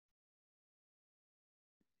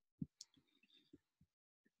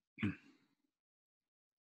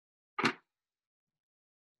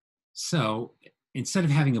So instead of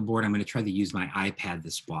having a board, I'm going to try to use my iPad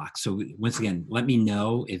this block. So once again, let me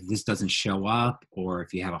know if this doesn't show up or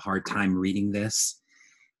if you have a hard time reading this.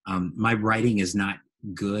 My writing is not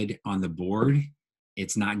good on the board.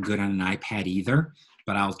 It's not good on an iPad either,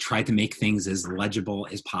 but I'll try to make things as legible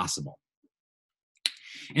as possible.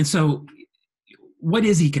 And so what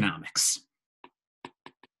is economics?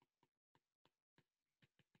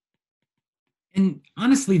 And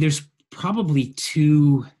honestly, there's probably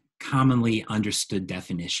two commonly understood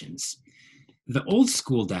definitions. The old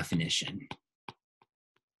school definition,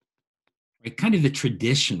 right, kind of the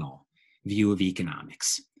traditional view of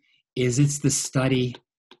economics, is it's the study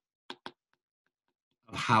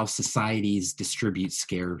of how societies distribute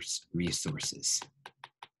scarce resources.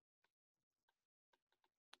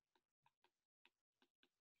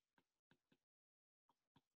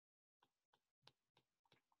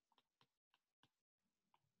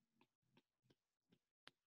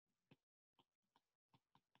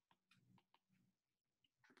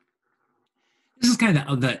 This is kind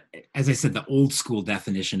of as I said, the old school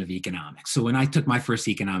definition of economics. So when I took my first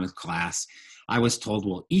economics class, I was told,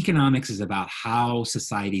 well, economics is about how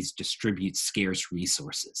societies distribute scarce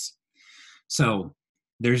resources. So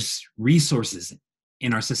there's resources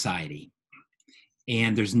in our society,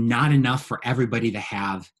 and there's not enough for everybody to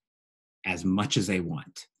have as much as they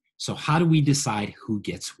want. So how do we decide who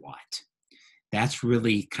gets what? That's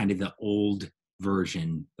really kind of the old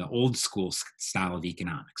version, the old school style of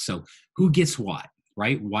economics. So who gets what,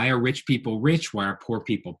 right? Why are rich people rich? Why are poor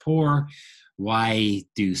people poor? Why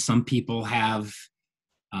do some people have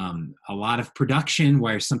a lot of production?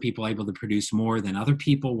 Why are some people able to produce more than other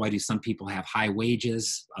people? Why do some people have high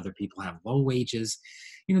wages? Other people have low wages?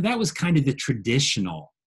 You know, that was kind of the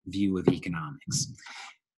traditional view of economics.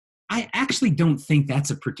 I actually don't think that's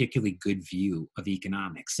a particularly good view of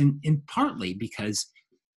economics, and partly because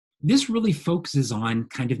this really focuses on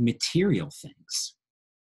kind of material things,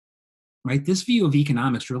 right? This view of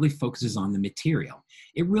economics really focuses on the material.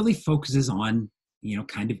 It really focuses on, you know,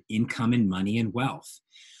 kind of income and money and wealth.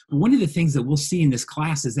 But one of the things that we'll see in this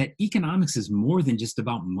class is that economics is more than just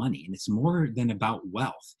about money, and it's more than about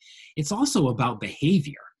wealth. It's also about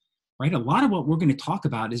behavior, right? A lot of what we're going to talk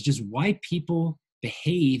about is just why people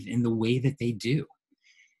behave in the way that they do.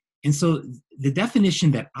 And so the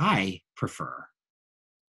definition that I prefer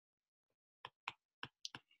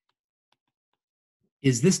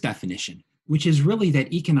is this definition, which is really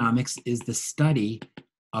that economics is the study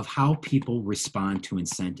of how people respond to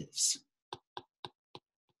incentives.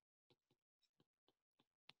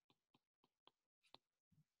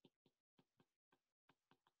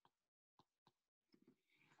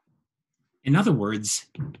 In other words,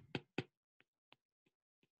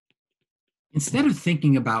 instead of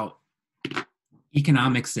thinking about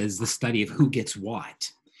economics as the study of who gets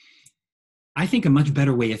what, I think a much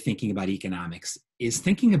better way of thinking about economics is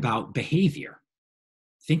thinking about behavior,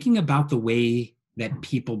 thinking about the way that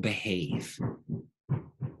people behave.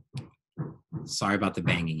 Sorry about the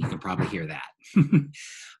banging, you can probably hear that.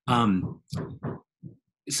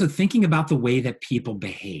 So thinking about the way that people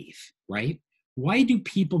behave, right? Why do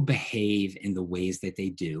people behave in the ways that they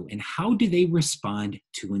do, and how do they respond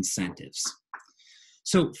to incentives?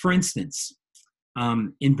 So for instance,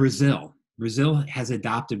 in Brazil has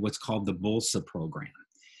adopted what's called the Bolsa program.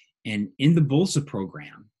 And in the Bolsa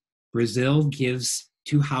program, Brazil gives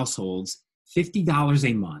to households $50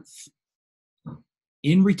 a month.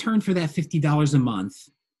 In return for that $50 a month,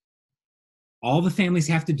 all the families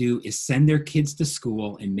have to do is send their kids to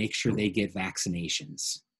school and make sure they get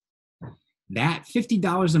vaccinations. That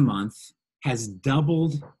 $50 a month has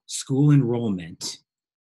doubled school enrollment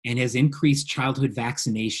and has increased childhood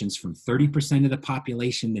vaccinations from 30% of the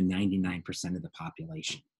population to 99% of the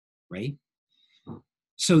population, right?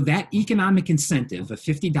 So that economic incentive of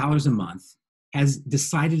 $50 a month has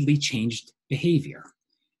decidedly changed behavior,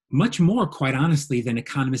 much more, quite honestly, than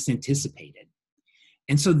economists anticipated.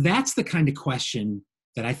 And so that's the kind of question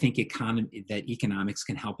that I think that economics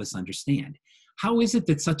can help us understand. How is it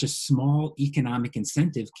that such a small economic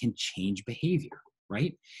incentive can change behavior,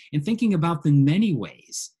 right? And thinking about the many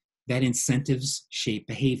ways that incentives shape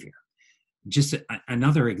behavior. Just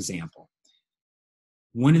another example.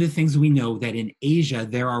 One of the things we know that in Asia,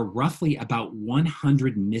 there are roughly about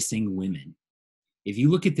 100 missing women. If you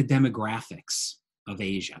look at the demographics of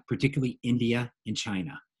Asia, particularly India and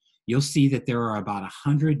China, you'll see that there are about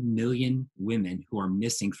 100 million women who are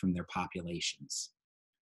missing from their populations.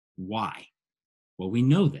 Why? Well, we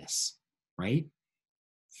know this, right?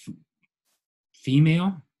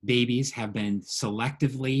 Female babies have been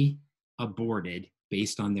selectively aborted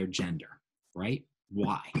based on their gender, right?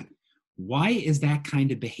 Why? Why is that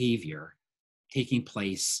kind of behavior taking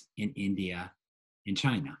place in India and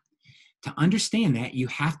China? To understand that, you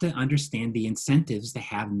have to understand the incentives to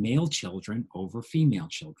have male children over female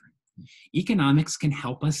children. Economics can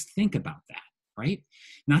help us think about that, right?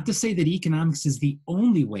 Not to say that economics is the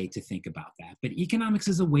only way to think about that, but economics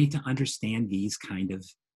is a way to understand these kind of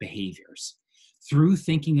behaviors through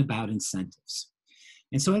thinking about incentives.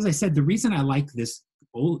 And so, as I said, the reason I like this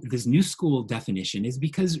new school definition is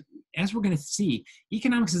because, as we're going to see,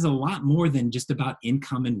 economics is a lot more than just about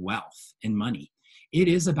income and wealth and money. It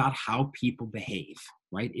is about how people behave,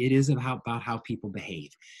 right? It is about how people behave.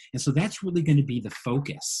 And so that's really going to be the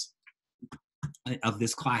focus of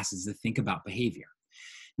this class, is to think about behavior.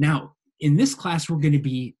 Now, in this class, we're going to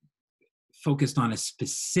be focused on a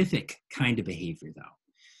specific kind of behavior, though.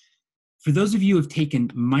 For those of you who have taken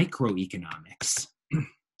microeconomics,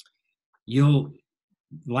 you'll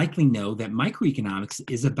likely know that microeconomics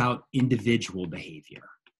is about individual behavior.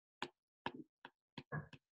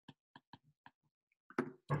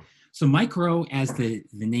 So micro, as the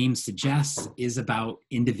name suggests, is about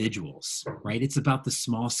individuals, right? It's about the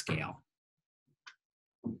small scale.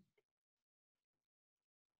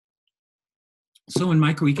 So in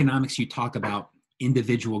microeconomics, you talk about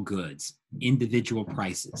individual goods, individual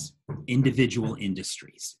prices, individual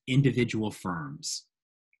industries, individual firms.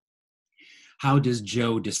 How does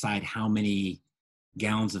Joe decide how many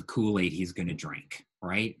gallons of Kool-Aid he's going to drink,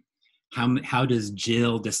 right? How does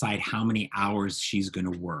Jill decide how many hours she's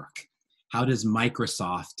going to work? How does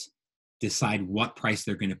Microsoft decide what price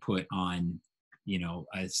they're going to put on,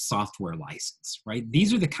 a software license, right?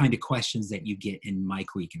 These are the kind of questions that you get in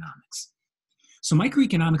microeconomics. So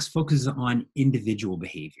microeconomics focuses on individual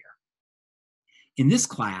behavior. In this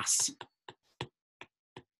class,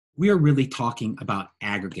 we are really talking about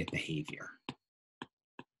aggregate behavior.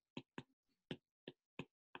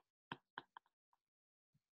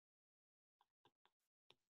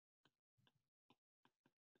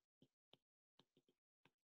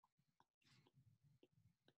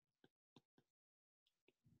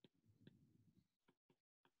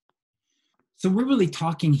 So we're really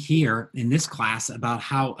talking here in this class about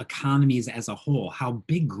how economies as a whole, how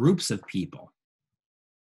big groups of people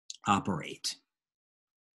operate.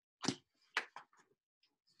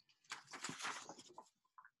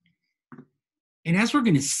 And as we're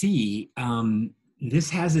going to see,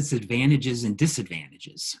 this has its advantages and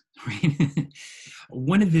disadvantages, right?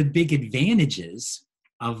 One of the big advantages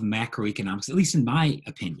of macroeconomics, at least in my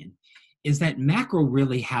opinion, is that macro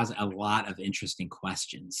really has a lot of interesting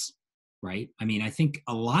questions, right? I mean, I think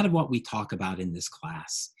a lot of what we talk about in this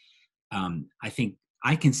class, I think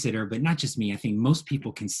I consider, but not just me, I think most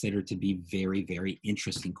people consider to be very, very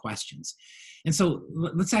interesting questions. And so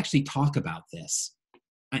let's actually talk about this.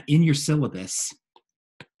 In your syllabus,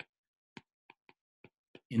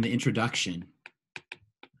 in the introduction,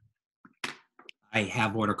 I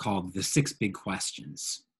have what are called the 6 big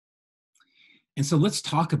questions. And so let's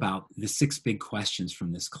talk about the 6 big questions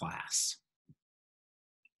from this class.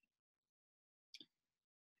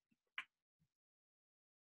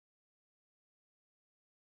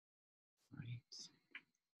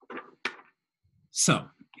 So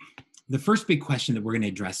the first big question that we're going to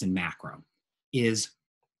address in macro is,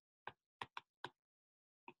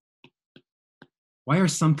 why are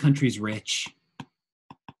some countries rich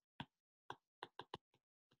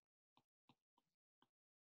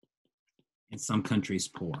and some countries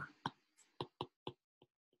poor?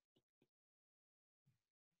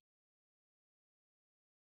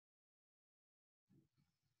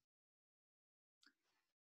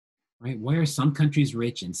 Right? Why are some countries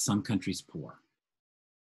rich and some countries poor?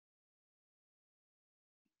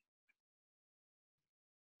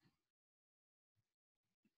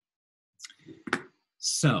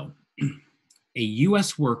 So, a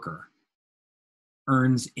US worker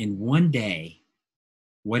earns in one day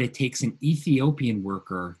what it takes an Ethiopian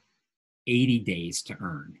worker 80 days to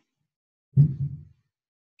earn.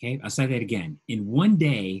 Okay, I'll say that again. In one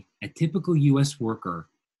day, a typical US worker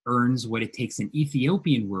earns what it takes an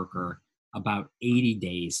Ethiopian worker about 80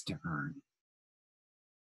 days to earn.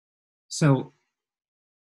 So,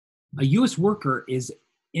 a US worker is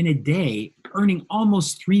in a day earning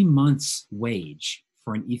almost 3 months' wage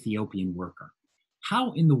for an Ethiopian worker.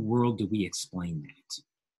 How in the world do we explain that?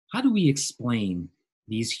 How do we explain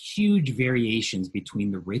these huge variations between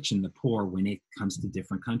the rich and the poor when it comes to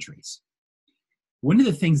different countries? One of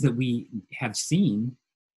the things that we have seen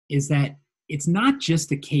is that it's not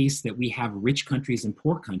just a case that we have rich countries and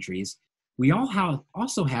poor countries. We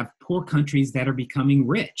also have poor countries that are becoming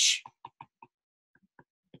rich,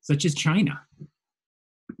 such as China.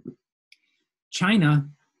 China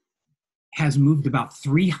has moved about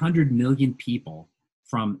 300 million people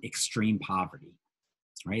from extreme poverty,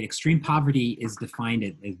 right? Extreme poverty is defined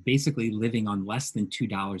as basically living on less than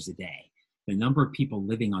 $2 a day. The number of people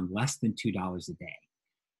living on less than $2 a day.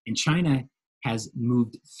 And China has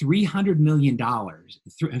moved $300 million,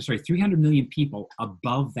 300 million people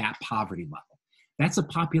above that poverty level. That's a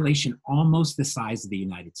population almost the size of the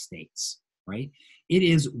United States, right? It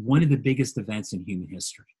is one of the biggest events in human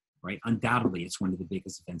history, right? Undoubtedly, it's one of the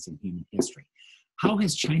biggest events in human history. How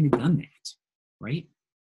has China done that, right?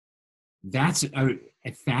 That's a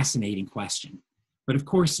fascinating question. But of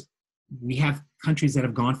course, we have countries that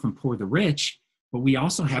have gone from poor to rich, but we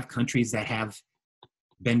also have countries that have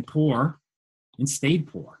been poor and stayed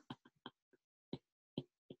poor.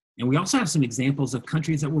 And we also have some examples of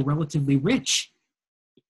countries that were relatively rich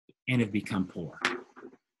and have become poor.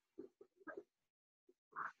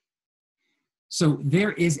 So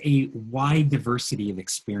there is a wide diversity of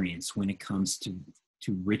experience when it comes to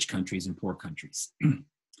rich countries and poor countries.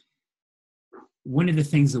 One of the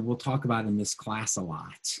things that we'll talk about in this class a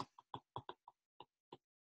lot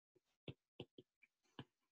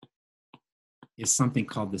is something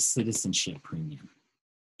called the citizenship premium.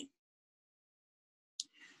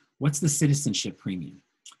 What's the citizenship premium?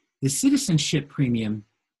 The citizenship premium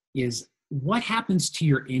is what happens to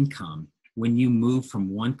your income when you move from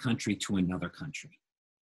one country to another country.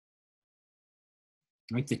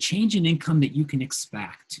 Right? The change in income that you can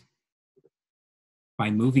expect by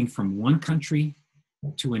moving from one country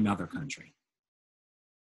to another country.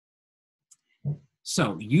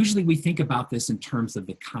 So usually we think about this in terms of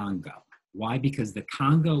the Congo. Why? Because the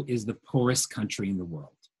Congo is the poorest country in the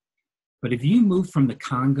world. But if you move from the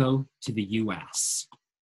Congo to the US,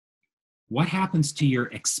 what happens to your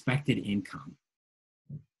expected income?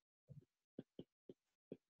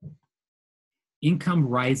 Income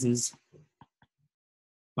rises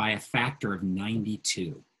by a factor of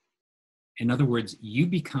 92. In other words, you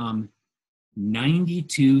become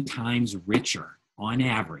 92 times richer on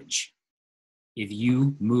average if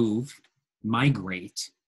you migrate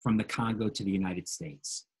from the Congo to the United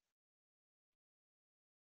States.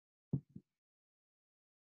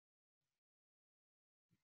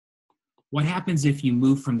 What happens if you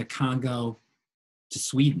move from the Congo to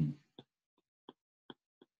Sweden?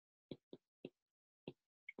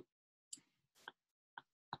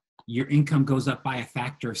 Your income goes up by a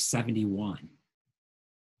factor of 71.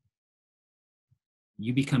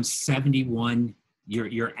 You become 71,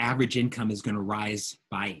 your average income is going to rise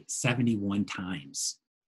by 71 times.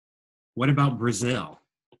 What about Brazil?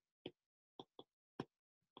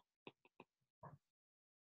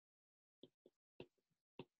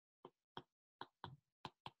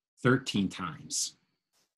 $13 times.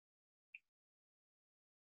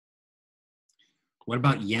 What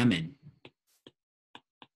about Yemen?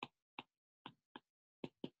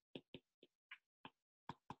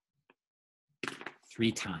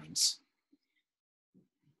 $3 times.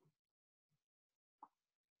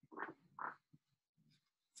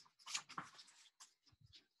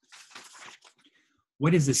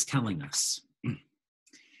 What is this telling us?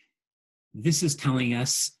 This is telling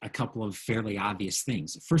us a couple of fairly obvious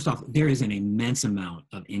things. First off, there is an immense amount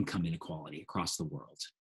of income inequality across the world,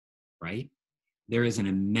 right? There is an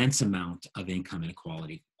immense amount of income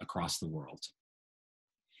inequality across the world.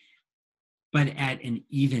 But at an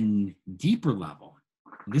even deeper level,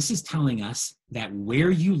 this is telling us that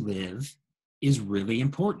where you live is really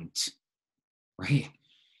important, right?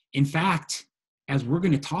 In fact, as we're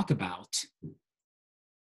going to talk about,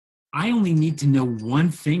 I only need to know one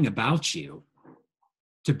thing about you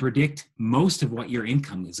to predict most of what your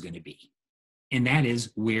income is going to be, and that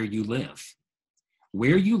is where you live.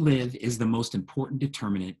 Where you live is the most important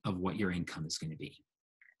determinant of what your income is going to be.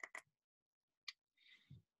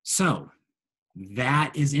 So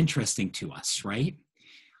that is interesting to us, right?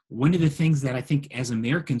 One of the things that I think as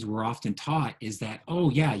Americans we're often taught is that, oh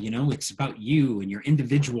yeah, you know, it's about you and your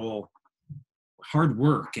individual hard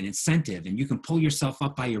work and incentive, and you can pull yourself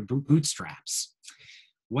up by your bootstraps.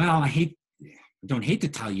 Well, I don't hate to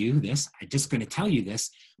tell you this, I'm just going to tell you this.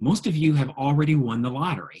 Most of you have already won the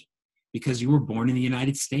lottery because you were born in the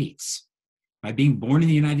United States. By being born in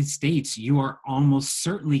the United States, you are almost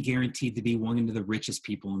certainly guaranteed to be one of the richest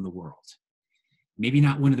people in the world. Maybe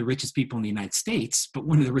not one of the richest people in the United States, but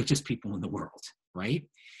one of the richest people in the world, right?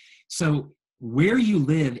 So where you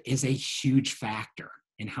live is a huge factor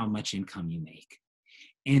in how much income you make.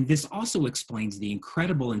 And this also explains the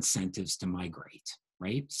incredible incentives to migrate,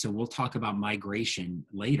 right? So we'll talk about migration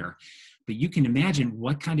later, but you can imagine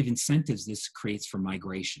what kind of incentives this creates for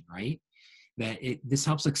migration, right? this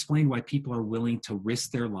helps explain why people are willing to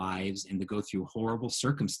risk their lives and to go through horrible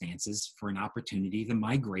circumstances for an opportunity to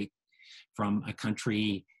migrate from a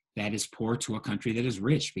country that is poor to a country that is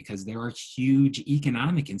rich, because there are huge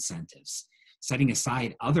economic incentives, setting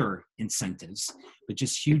aside other incentives, but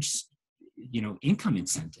just huge, income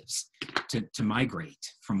incentives to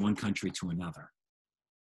migrate from one country to another.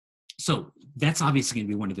 So that's obviously going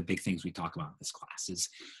to be one of the big things we talk about in this class, is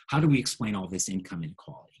how do we explain all this income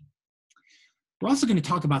inequality? We're also going to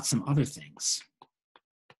talk about some other things.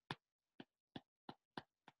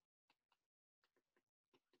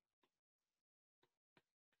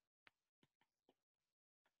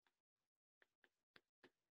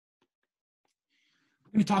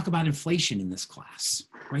 We're going to talk about inflation in this class,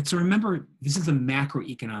 right? So remember, this is a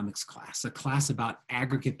macroeconomics class, a class about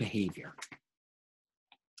aggregate behavior.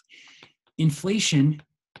 Inflation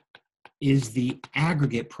is the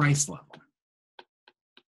aggregate price level.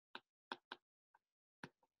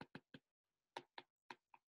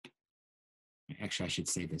 Actually, I should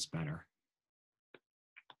say this better.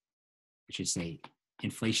 I should say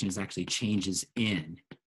inflation is actually changes in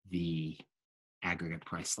the aggregate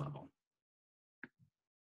price level.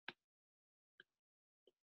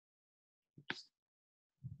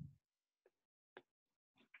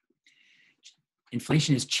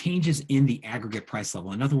 Inflation is changes in the aggregate price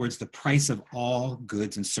level. In other words, the price of all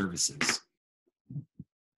goods and services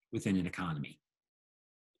within an economy.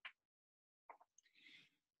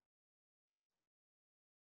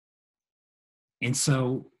 And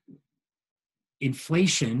so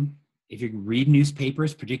inflation, if you read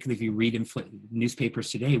newspapers, particularly if you read newspapers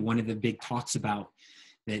today, one of the big talks about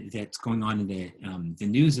that's going on in the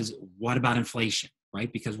news is, what about inflation,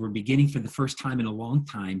 right? Because we're beginning for the first time in a long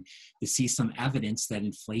time to see some evidence that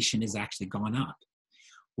inflation has actually gone up.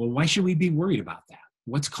 Well, why should we be worried about that?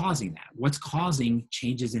 What's causing that? What's causing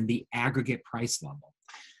changes in the aggregate price level?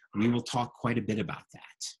 We will talk quite a bit about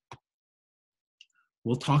that.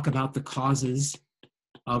 We'll talk about the causes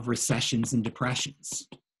of recessions and depressions.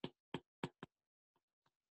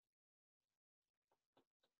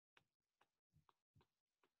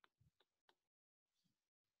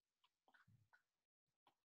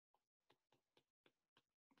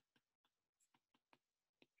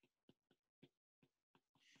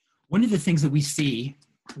 One of the things that we see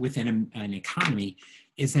within an economy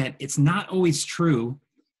is that it's not always true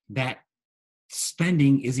that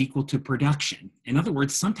spending is equal to production. In other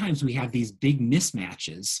words, sometimes we have these big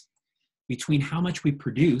mismatches between how much we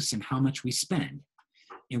produce and how much we spend.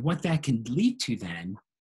 And what that can lead to then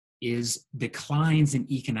is declines in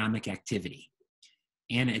economic activity.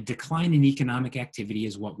 And a decline in economic activity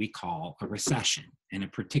is what we call a recession. And a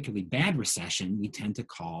particularly bad recession we tend to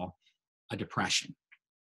call a depression.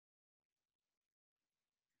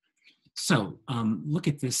 So look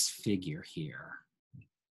at this figure here.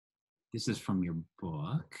 This is from your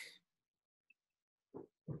book. Hold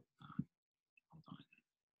on,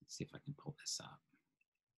 let's see if I can pull this up.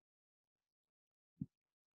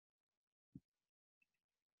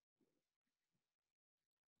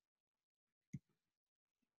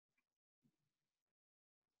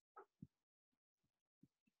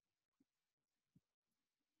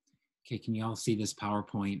 Okay, can you all see this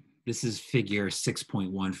PowerPoint? This is figure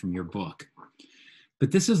 6.1 from your book.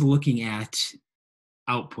 But this is looking at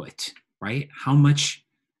output, right? How much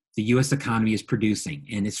the US economy is producing.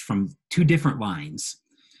 And it's from two different lines.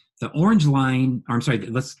 The orange line, or I'm sorry,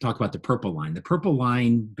 let's talk about the purple line. The purple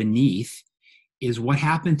line beneath is what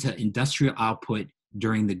happened to industrial output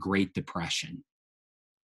during the Great Depression,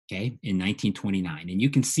 okay, in 1929. And you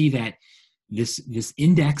can see that this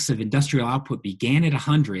index of industrial output began at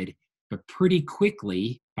 100, but pretty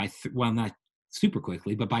quickly, well, not super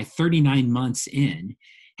quickly, but by 39 months in,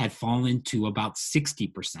 had fallen to about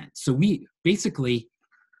 60%. So we basically,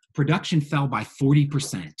 production fell by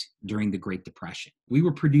 40% during the Great Depression. We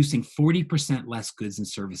were producing 40% less goods and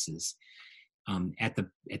services at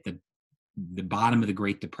the bottom of the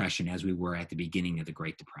Great Depression as we were at the beginning of the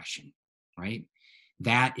Great Depression, right?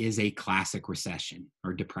 That is a classic recession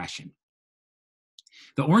or depression.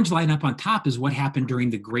 The orange line up on top is what happened during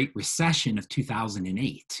the Great Recession of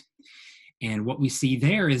 2008. And what we see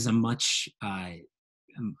there is a much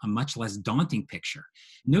less daunting picture.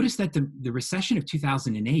 Notice that the recession of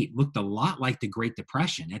 2008 looked a lot like the Great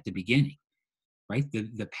Depression at the beginning, right?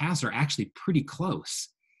 The paths are actually pretty close.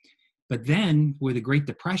 But then where the Great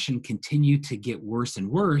Depression continued to get worse and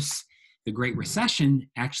worse, the Great Recession,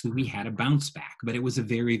 actually we had a bounce back, but it was a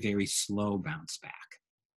very, very slow bounce back.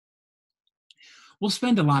 We'll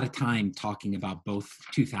spend a lot of time talking about both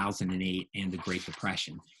 2008 and the Great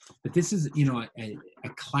Depression, but this is, a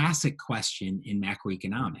classic question in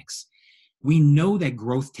macroeconomics. we know that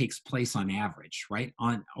growth takes place on average, right?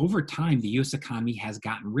 Over time, the US economy has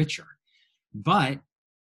gotten richer, but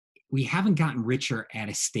we haven't gotten richer at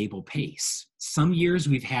a stable pace. Some years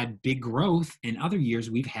we've had big growth, and other years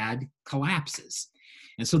we've had collapses.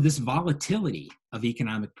 And so this volatility of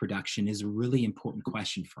economic production is a really important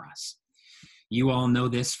question for us. You all know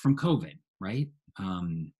this from COVID, right?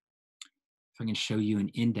 If I can show you an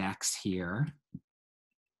index here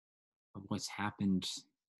of what's happened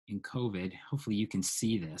in COVID, hopefully you can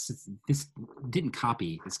see this. This didn't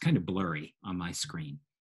copy, it's kind of blurry on my screen.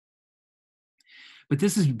 But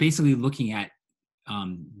this is basically looking at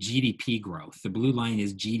GDP growth. The blue line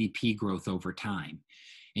is GDP growth over time.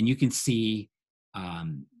 And you can see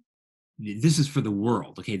this is for the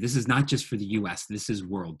world, okay? This is not just for the US, this is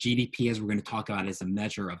world. GDP, as we're going to talk about, is a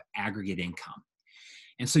measure of aggregate income.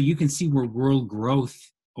 And so you can see where world growth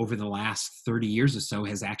over the last 30 years or so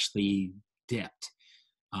has actually dipped,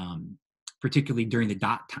 particularly during the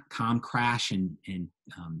dot-com crash and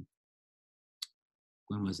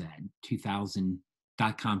when was that? 2000,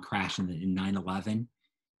 dot-com crash in 9/11,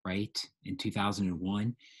 right? In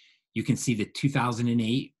 2001. You can see the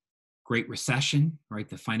 2008 Great Recession, right?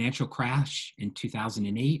 The financial crash in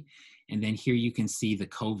 2008. And then here you can see the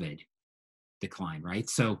COVID decline, right?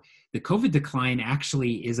 So the COVID decline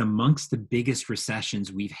actually is amongst the biggest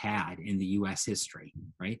recessions we've had in the US history,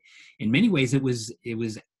 right? In many ways, it was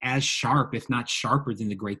as sharp, if not sharper, than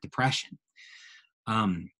the Great Depression.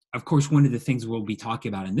 Of course, one of the things we'll be talking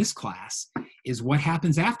about in this class is what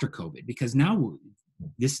happens after COVID, because now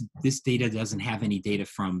this data doesn't have any data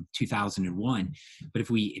from 2001, but if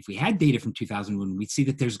we had data from 2001, we'd see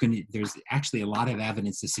that there's actually a lot of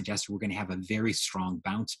evidence to suggest we're going to have a very strong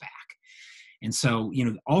bounce back. And so,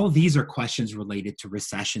 all of these are questions related to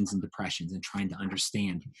recessions and depressions and trying to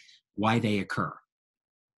understand why they occur.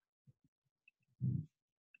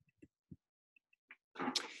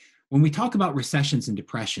 When we talk about recessions and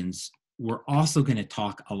depressions, we're also going to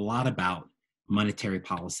talk a lot about monetary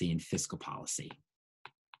policy and fiscal policy.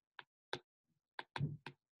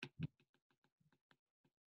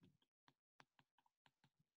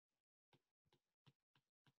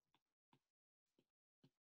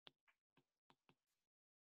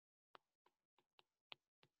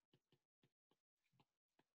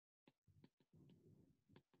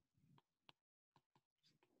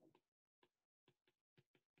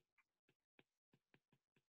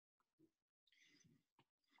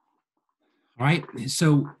 All right,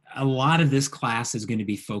 so a lot of this class is going to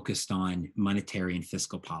be focused on monetary and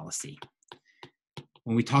fiscal policy.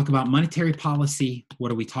 When we talk about monetary policy,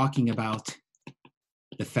 what are we talking about?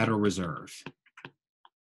 The Federal Reserve.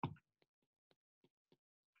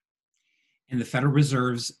 And the Federal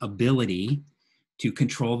Reserve's ability to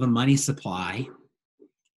control the money supply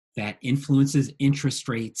that influences interest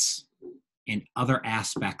rates and other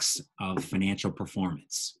aspects of financial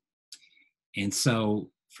performance. And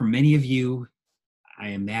so for many of you, I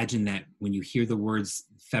imagine that when you hear the words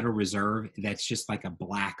Federal Reserve, that's just like a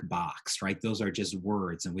black box, right? Those are just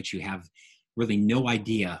words in which you have really no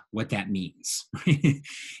idea what that means.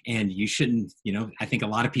 And you shouldn't, I think a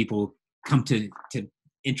lot of people come to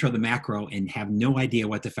intro the macro and have no idea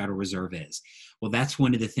what the Federal Reserve is. Well, that's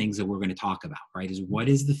one of the things that we're going to talk about, right? Is what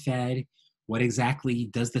is the Fed? What exactly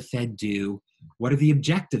does the Fed do? What are the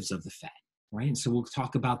objectives of the Fed, right? And so we'll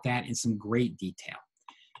talk about that in some great detail.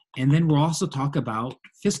 And then we'll also talk about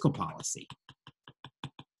fiscal policy,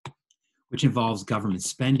 which involves government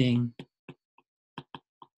spending,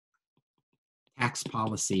 tax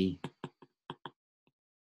policy,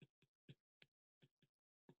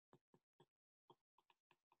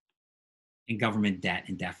 and government debt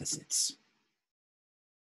and deficits.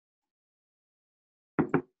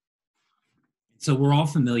 So we're all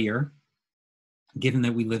familiar, given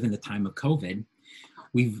that we live in the time of COVID,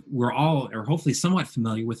 we're all, or hopefully somewhat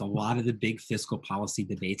familiar with a lot of the big fiscal policy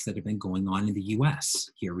debates that have been going on in the US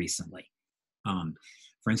here recently.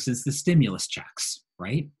 For instance, the stimulus checks,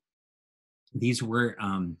 right? These were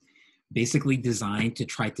basically designed to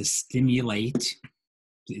try to stimulate,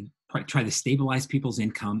 try to stabilize people's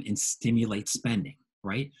income and stimulate spending,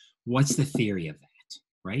 right? What's the theory of that,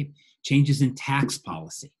 right? Changes in tax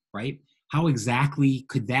policy, right? How exactly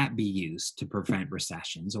could that be used to prevent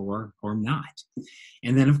recessions or not?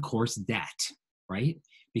 And then, of course, debt, right?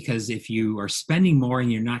 Because if you are spending more and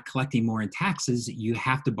you're not collecting more in taxes, you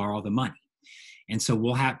have to borrow the money. And so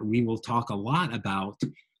we will talk a lot about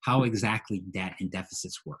how exactly debt and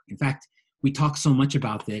deficits work. In fact, we talk so much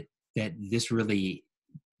about that this really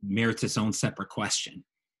merits its own separate question.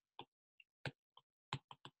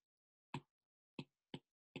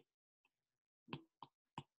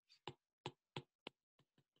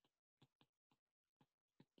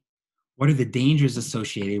 What are the dangers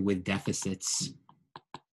associated with deficits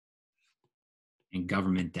and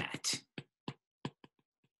government debt?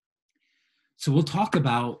 So we'll talk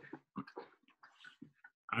about,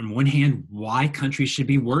 on one hand, why countries should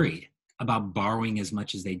be worried about borrowing as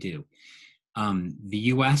much as they do. The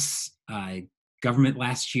US government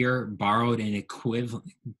last year borrowed an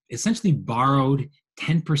equivalent, essentially borrowed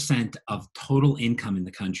 10% of total income in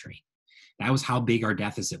the country. That was how big our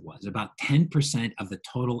deficit was. About 10% of the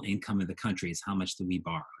total income of the country is how much that we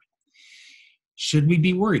borrowed. Should we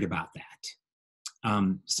be worried about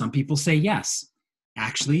that? Some people say yes.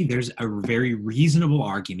 Actually, there's a very reasonable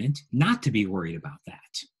argument not to be worried about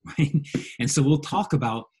that, right? And so we'll talk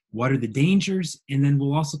about what are the dangers, and then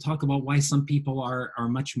we'll also talk about why some people are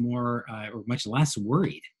much more or much less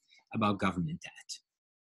worried about government debt.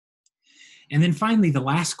 And then finally, the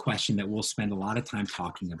last question that we'll spend a lot of time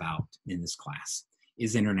talking about in this class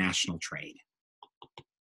is international trade.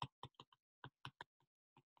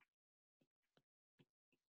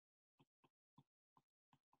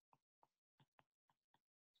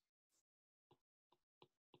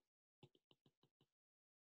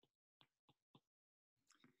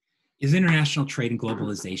 Is international trade and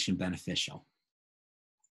globalization beneficial?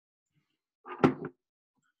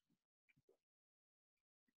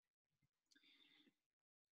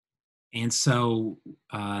 And so,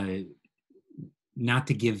 not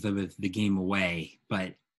to give the game away,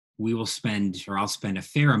 but we will spend, or I'll spend a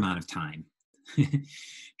fair amount of time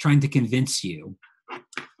trying to convince you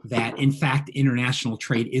that, in fact, international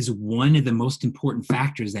trade is one of the most important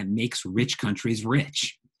factors that makes rich countries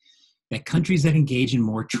rich. That countries that engage in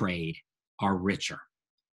more trade are richer.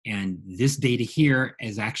 And this data here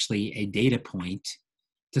is actually a data point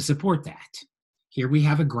to support that. Here we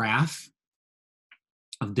have a graph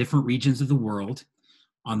of different regions of the world.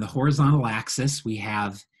 On the horizontal axis, we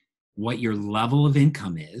have what your level of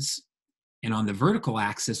income is. And on the vertical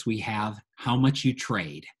axis, we have how much you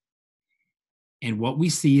trade. And what we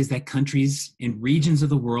see is that countries in regions of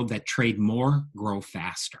the world that trade more grow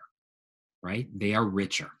faster, right? They are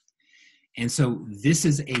richer. And so this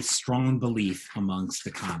is a strong belief amongst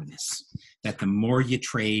economists that the more you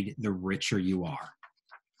trade, the richer you are,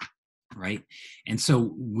 right? And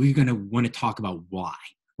so we're going to want to talk about why,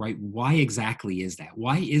 right? Why exactly is that?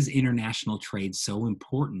 Why is international trade so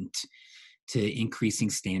important to increasing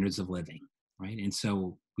standards of living, right? And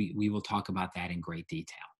so we will talk about that in great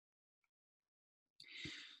detail.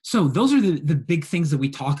 So those are the big things that we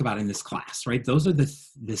talk about in this class, right? Those are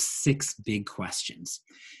the 6 big questions.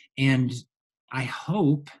 And I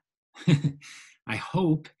hope, I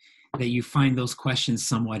hope that you find those questions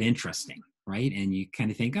somewhat interesting, right? And you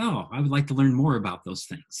kind of think, oh, I would like to learn more about those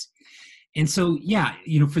things. And so, yeah,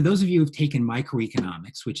 for those of you who've taken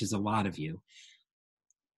microeconomics, which is a lot of you,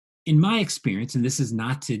 in my experience, and this is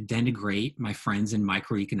not to denigrate my friends in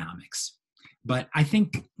microeconomics, but I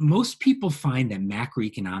think most people find that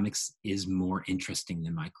macroeconomics is more interesting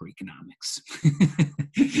than microeconomics.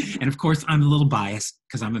 And of course, I'm a little biased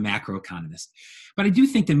because I'm a macroeconomist. But I do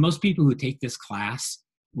think that most people who take this class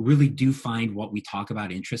really do find what we talk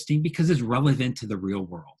about interesting because it's relevant to the real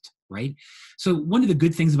world, right? So one of the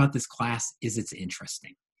good things about this class is it's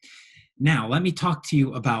interesting. Now, let me talk to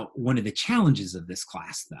you about one of the challenges of this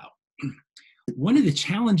class, though. One of the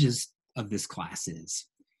challenges of this class is,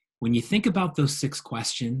 when you think about those 6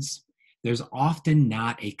 questions, there's often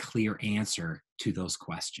not a clear answer to those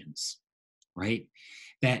questions, right?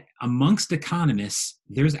 That amongst economists,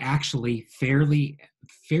 there's actually fairly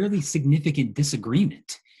significant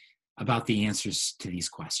disagreement about the answers to these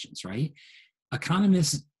questions, right?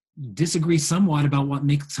 Economists disagree somewhat about what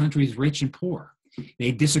makes countries rich and poor.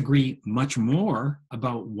 They disagree much more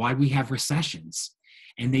about why we have recessions.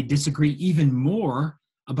 And they disagree even more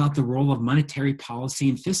about the role of monetary policy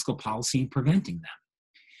and fiscal policy in preventing them.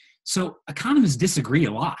 So economists disagree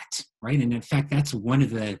a lot, right? And in fact, that's one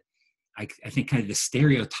of the, I think, kind of the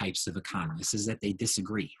stereotypes of economists is that they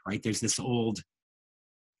disagree, right? There's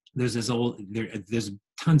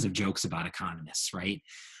tons of jokes about economists, right?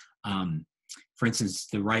 For instance,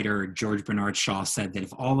 the writer George Bernard Shaw said that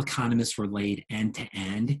if all economists were laid end to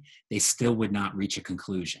end, they still would not reach a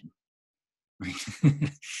conclusion. Right?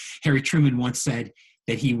 Harry Truman once said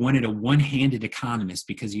that he wanted a one-handed economist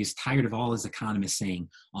because he was tired of all his economists saying,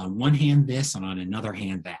 on one hand this, and on another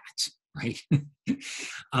hand that, right?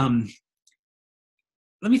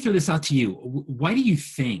 Let me throw this out to you. Why do you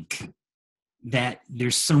think that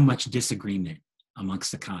there's so much disagreement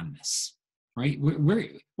amongst economists, right?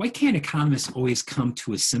 Why can't economists always come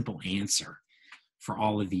to a simple answer for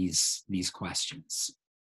all of these questions?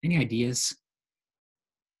 Any ideas?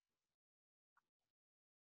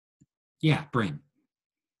 Yeah, Bryn.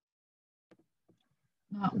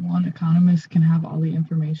 Not one economist can have all the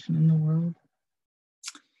information in the world.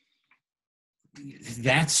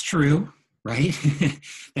 That's true, right?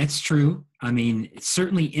 That's true. I mean,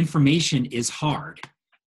 certainly information is hard.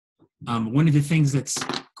 One of the things that's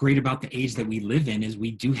great about the age that we live in is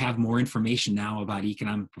we do have more information now about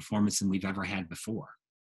economic performance than we've ever had before,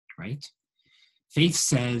 right? Faith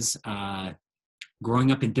says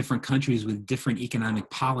growing up in different countries with different economic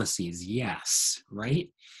policies, yes, right?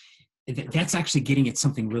 That's actually getting at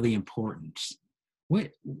something really important.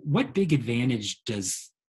 What big advantage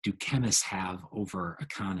do chemists have over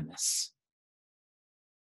economists?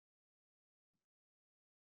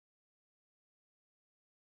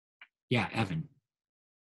 Yeah, Evan.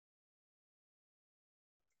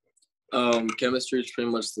 Chemistry is pretty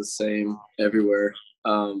much the same everywhere,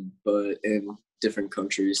 but in different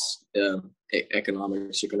countries,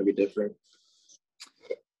 economics are going to be different.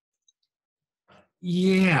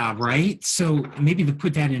 Yeah, right. So maybe to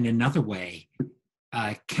put that in another way,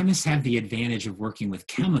 chemists have the advantage of working with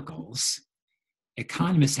chemicals.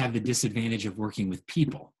 Economists have the disadvantage of working with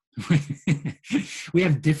people. We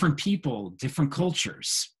have different people, different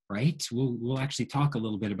cultures, right? We'll actually talk a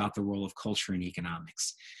little bit about the role of culture in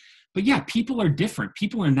economics. But yeah, people are different.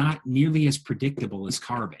 People are not nearly as predictable as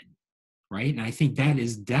carbon, right? And I think that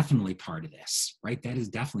is definitely part of this, right? That is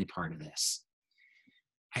definitely part of this.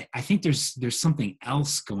 I think there's something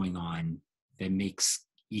else going on that makes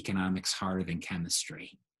economics harder than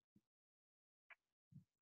chemistry.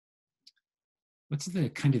 What's the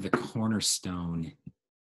kind of the cornerstone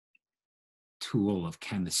tool of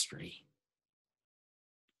chemistry,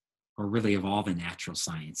 or really of all the natural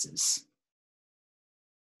sciences?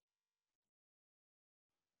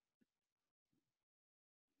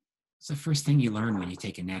 What's the first thing you learn when you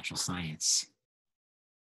take a natural science?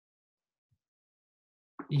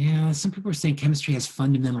 Yeah, some people are saying chemistry has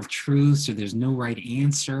fundamental truths or there's no right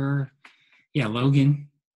answer. Yeah, Logan.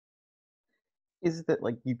 Is that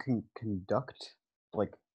like you can conduct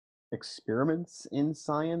like experiments in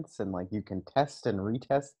science and like you can test and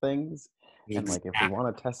retest things? And like if we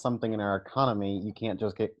want to test something in our economy, you can't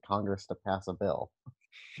just get Congress to pass a bill.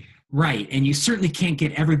 Right, and you certainly can't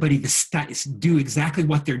get everybody to do exactly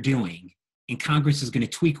what they're doing. And Congress is going to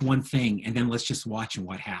tweak one thing and then let's just watch and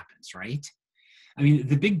what happens, right? I mean,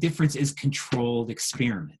 the big difference is controlled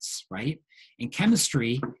experiments, right? In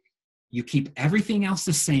chemistry, you keep everything else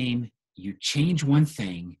the same, you change one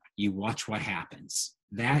thing, you watch what happens.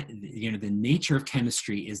 That, the nature of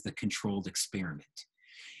chemistry is the controlled experiment.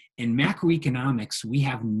 In macroeconomics, we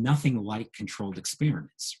have nothing like controlled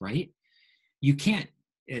experiments, right? You can't,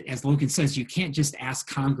 as Logan says, you can't just ask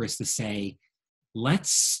Congress to say,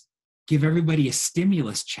 let's give everybody a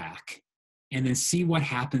stimulus check and then see what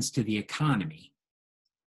happens to the economy.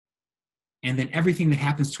 And then everything that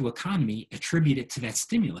happens to economy, attribute it to that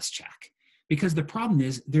stimulus check. Because the problem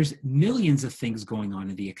is there's millions of things going on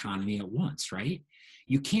in the economy at once, right?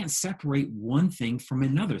 You can't separate one thing from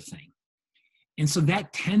another thing. And so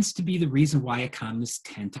that tends to be the reason why economists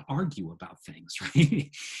tend to argue about things, right?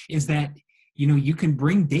 Is that, you can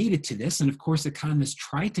bring data to this. And of course, economists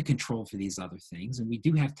try to control for these other things. And we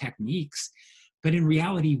do have techniques, but in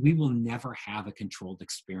reality, we will never have a controlled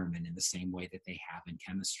experiment in the same way that they have in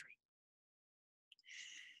chemistry.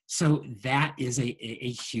 So that is a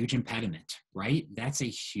huge impediment, right? That's a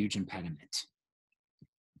huge impediment.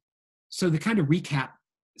 So to kind of recap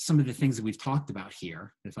some of the things that we've talked about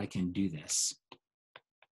here, if I can do this.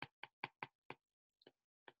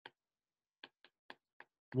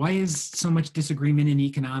 Why is so much disagreement in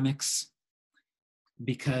economics?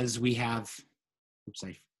 Because we have, let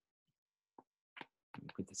me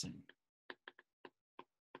put this in.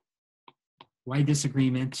 Why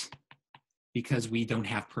disagreement? Because we don't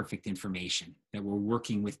have perfect information, that we're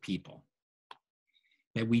working with people,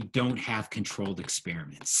 that we don't have controlled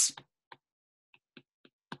experiments.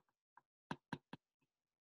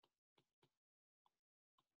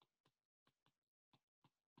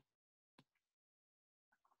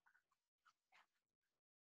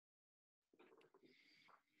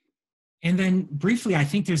 And then briefly, I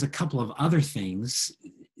think there's a couple of other things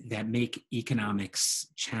that make economics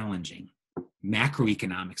challenging,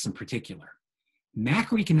 macroeconomics in particular.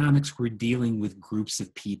 Macroeconomics, we're dealing with groups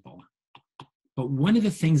of people. But one of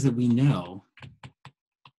the things that we know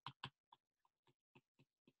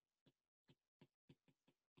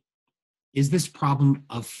is this problem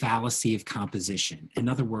of fallacy of composition. In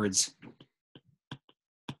other words,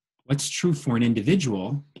 what's true for an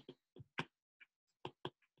individual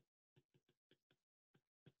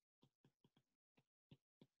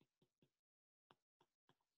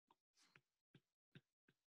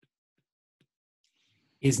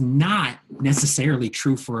is not necessarily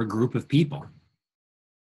true for a group of people.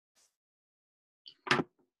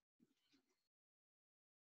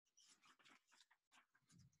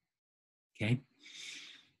 Okay.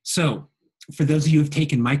 So for those of you who have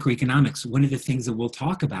taken microeconomics, one of the things that we'll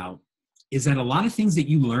talk about is that a lot of things that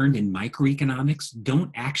you learned in microeconomics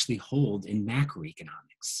don't actually hold in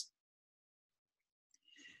macroeconomics.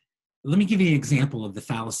 Let me give you an example of the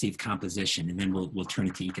fallacy of composition, and then we'll turn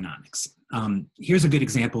it to economics. Here's a good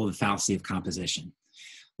example of the fallacy of composition.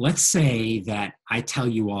 Let's say that I tell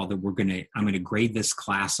you all that I'm gonna grade this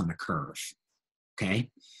class on a curve, okay?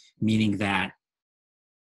 Meaning that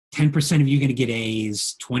 10% of you are gonna get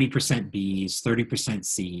A's, 20% B's, 30%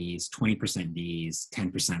 C's, 20% D's,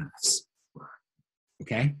 10% F's,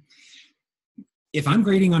 okay? If I'm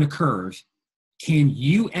grading on a curve, can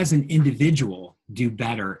you as an individual do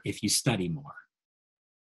better if you study more?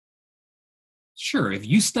 Sure, if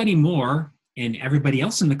you study more and everybody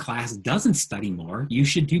else in the class doesn't study more, you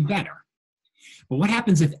should do better. But what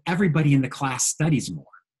happens if everybody in the class studies more?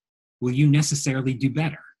 Will you necessarily do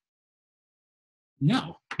better?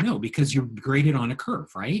 No, because you're graded on a curve,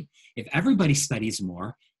 right? If everybody studies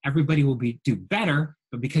more, everybody will do better,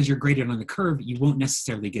 but because you're graded on the curve, you won't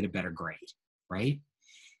necessarily get a better grade, right?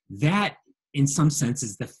 That, in some sense,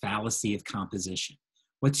 is the fallacy of composition.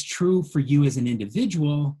 What's true for you as an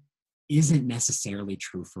individual isn't necessarily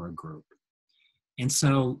true for a group. And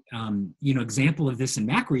so, example of this in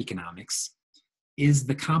macroeconomics is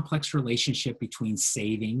the complex relationship between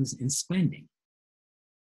savings and spending.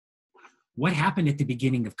 What happened at the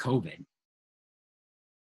beginning of COVID?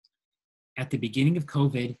 At the beginning of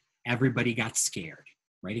COVID, everybody got scared,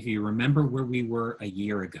 right? If you remember where we were a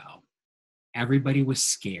year ago, everybody was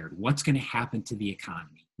scared. What's going to happen to the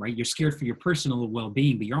economy, right? You're scared for your personal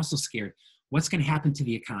well-being, but you're also scared, what's going to happen to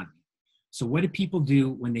the economy? So what did people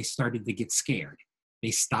do when they started to get scared?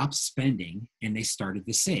 They stopped spending and they started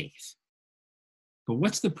to save. But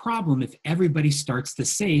what's the problem if everybody starts to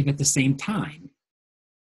save at the same time?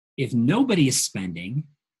 If nobody is spending,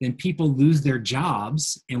 then people lose their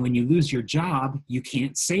jobs. And when you lose your job, you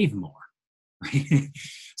can't save more, right?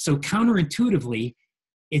 So counterintuitively,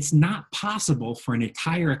 it's not possible for an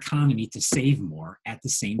entire economy to save more at the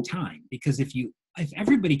same time. Because if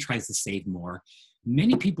everybody tries to save more,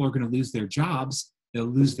 many people are going to lose their jobs, they'll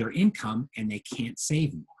lose their income, and they can't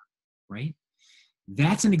save more, right?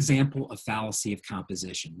 That's an example of fallacy of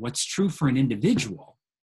composition. What's true for an individual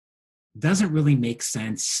doesn't really make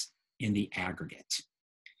sense in the aggregate.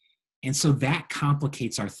 And so that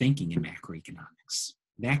complicates our thinking in macroeconomics.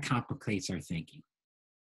 That complicates our thinking.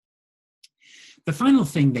 The final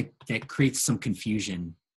thing that creates some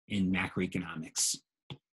confusion in macroeconomics,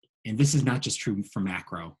 and this is not just true for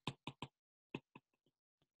macro,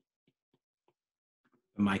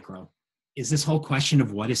 but micro, is this whole question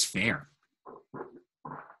of what is fair.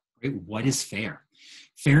 Right? What is fair?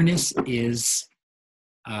 Fairness is,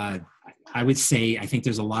 I would say, I think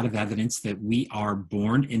there's a lot of evidence that we are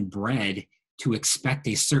born and bred to expect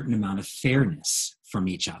a certain amount of fairness from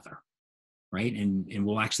each other. Right? And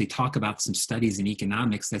we'll actually talk about some studies in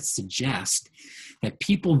economics that suggest that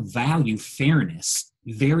people value fairness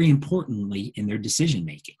very importantly in their decision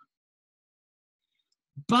making.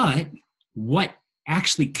 But what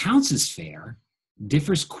actually counts as fair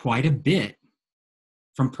differs quite a bit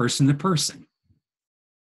from person to person.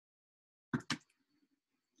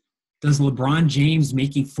 Does LeBron James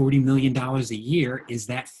making $40 million a year, is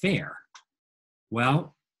that fair?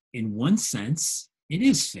 Well, in one sense, it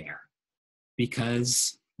is fair,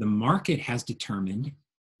 because the market has determined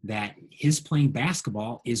that his playing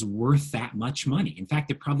basketball is worth that much money. In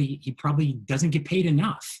fact, he probably doesn't get paid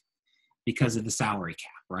enough because of the salary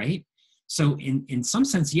cap, right? So in some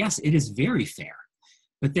sense, yes, it is very fair.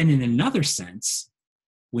 But then in another sense,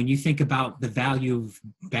 when you think about the value of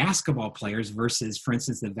basketball players versus, for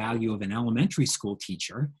instance, the value of an elementary school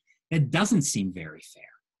teacher, that doesn't seem very fair,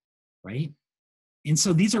 right? And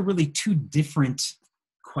so these are really two different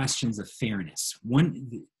questions of fairness.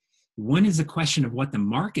 One is a question of what the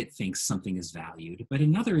market thinks something is valued, but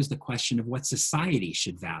another is the question of what society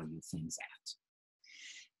should value things at.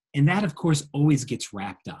 And that, of course, always gets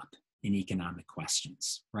wrapped up in economic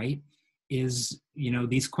questions, right?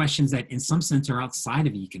 These questions that in some sense are outside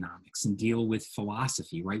of economics and deal with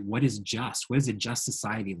philosophy, right? What is just? What does a just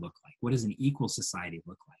society look like? What does an equal society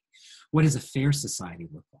look like? What does a fair society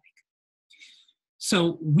look like?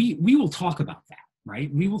 So we will talk about that,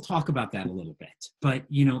 right? We will talk about that a little bit. But,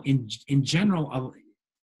 in general,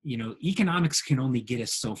 economics can only get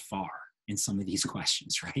us so far in some of these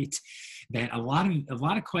questions, right? That a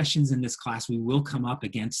lot of questions in this class, we will come up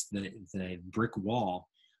against the brick wall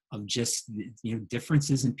of just, you know,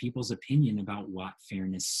 differences in people's opinion about what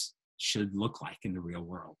fairness should look like in the real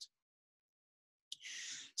world.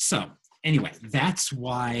 So anyway, that's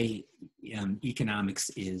why economics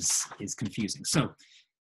is confusing. So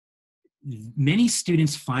many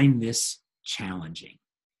students find this challenging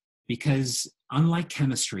because, unlike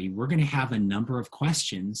chemistry, we're going to have a number of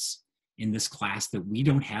questions in this class that we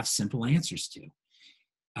don't have simple answers to.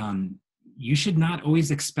 You should not always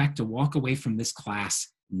expect to walk away from this class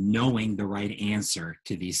knowing the right answer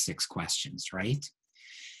to these 6 questions, right?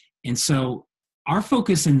 And so our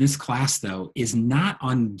focus in this class, though, is not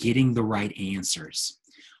on getting the right answers.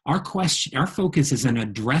 Our focus is on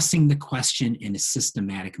addressing the question in a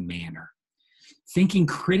systematic manner, thinking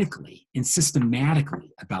critically and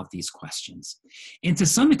systematically about these questions, and to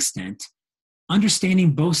some extent,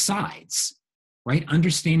 understanding both sides, right?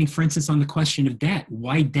 Understanding, for instance, on the question of debt,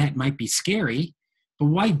 why debt might be scary, but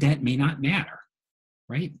why debt may not matter,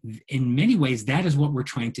 right? In many ways, that is what we're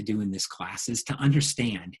trying to do in this class, is to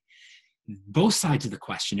understand both sides of the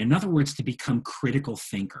question. In other words, to become critical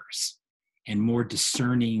thinkers and more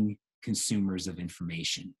discerning consumers of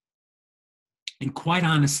information. And quite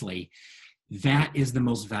honestly, that is the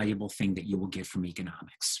most valuable thing that you will get from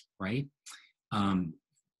economics, right?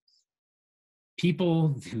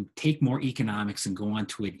 People who take more economics and go on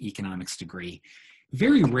to an economics degree,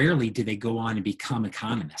 very rarely do they go on and become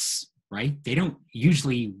economists, right? They don't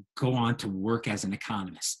usually go on to work as an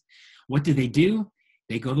economist. What do?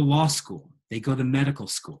 They go to law school, they go to medical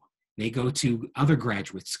school, they go to other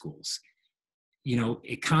graduate schools. You know,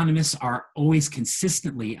 economists are always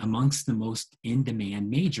consistently amongst the most in-demand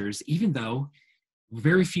majors, even though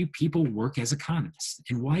very few people work as economists.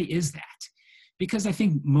 And why is that? Because I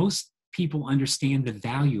think most people understand the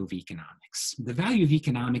value of economics. The value of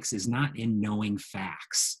economics is not in knowing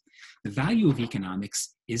facts. The value of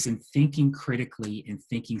economics is in thinking critically and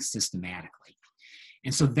thinking systematically.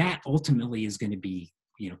 And so that ultimately is going to be,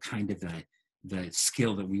 you know, kind of the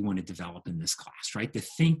skill that we want to develop in this class, right? To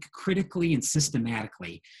think critically and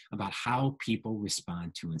systematically about how people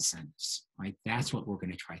respond to incentives, right? That's what we're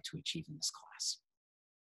going to try to achieve in this class.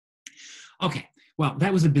 Okay, well,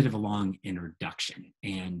 that was a bit of a long introduction,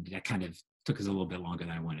 and that kind of took us a little bit longer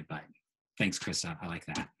than I wanted, but thanks, Chris. I like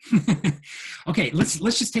that. Okay, let's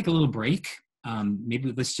just take a little break.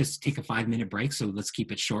 Maybe let's just take a 5-minute break. So let's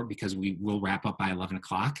keep it short because we will wrap up by 11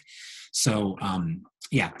 o'clock. So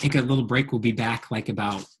yeah, take a little break. We'll be back like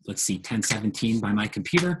about, let's see, 10:17 by my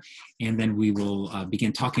computer. And then we will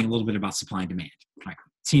begin talking a little bit about supply and demand. All right,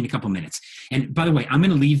 see you in a couple minutes. And by the way, I'm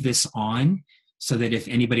going to leave this on so that if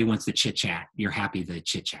anybody wants to chit chat, you're happy to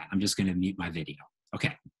chit chat. I'm just going to mute my video.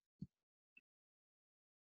 Okay.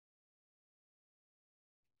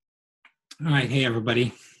 All right. Hey,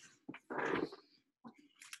 everybody.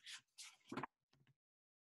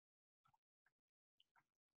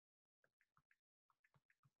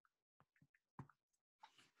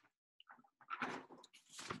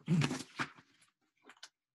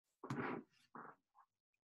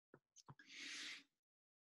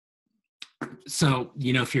 So,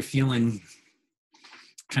 you know, if you're feeling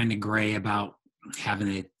kind of gray about having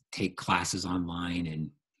to take classes online and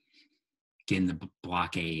getting the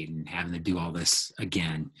blockade and having to do all this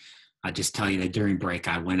again, I just tell you that during break,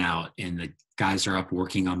 I went out and the guys are up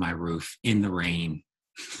working on my roof in the rain.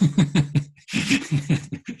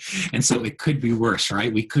 And so it could be worse,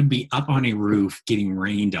 right? We could be up on a roof getting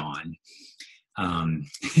rained on.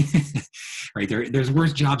 Right? There's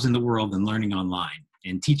worse jobs in the world than learning online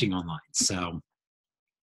and teaching online. So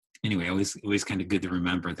anyway, always kind of good to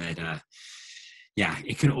remember that, yeah,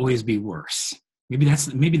 it could always be worse. Maybe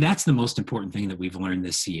that's the most important thing that we've learned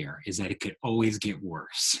this year, is that it could always get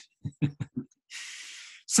worse.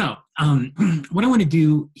 So what I want to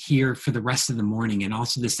do here for the rest of the morning and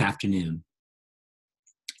also this afternoon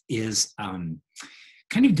is kind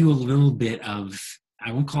of do a little bit of,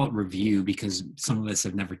 I won't call it review because some of us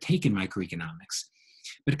have never taken microeconomics,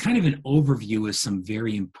 but kind of an overview of some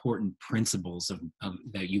very important principles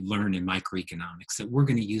that you learn in microeconomics that we're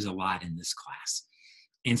going to use a lot in this class.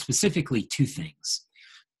 And specifically 2 things.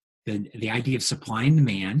 The idea of supply and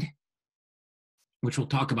demand, which we'll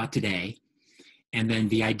talk about today, and then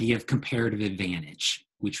the idea of comparative advantage,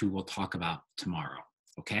 which we will talk about tomorrow,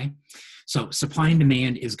 okay? So supply and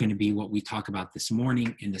demand is going to be what we talk about this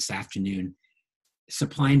morning and this afternoon.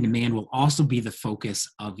 Supply and demand will also be the focus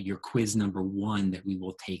of your quiz number 1 that we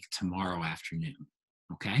will take tomorrow afternoon,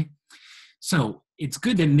 okay? So it's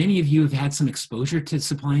good that many of you have had some exposure to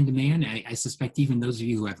supply and demand. I suspect even those of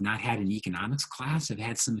you who have not had an economics class have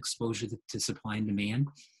had some exposure to supply and demand.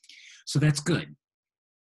 So that's good.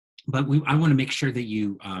 But I want to make sure that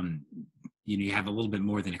you you have a little bit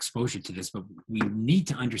more than exposure to this, but we need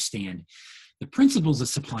to understand the principles of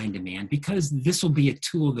supply and demand, because this will be a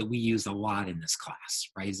tool that we use a lot in this class,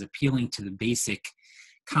 right? Is appealing to the basic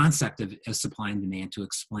concept of supply and demand to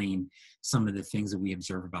explain some of the things that we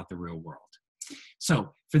observe about the real world.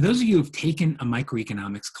 So for those of you who have taken a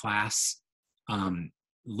microeconomics class,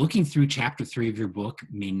 looking through chapter 3 of your book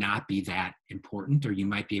may not be that important, or you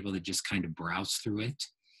might be able to just kind of browse through it.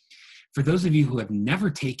 For those of you who have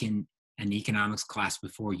never taken an economics class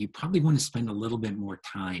before, you probably want to spend a little bit more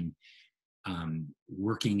time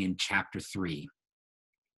working in chapter 3,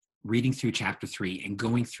 reading through chapter 3 and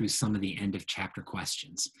going through some of the end of chapter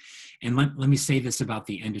questions. And let me say this about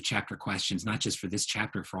the end of chapter questions, not just for this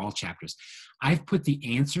chapter, for all chapters. I've put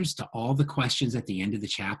the answers to all the questions at the end of the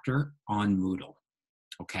chapter on Moodle,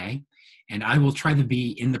 okay? And I will try to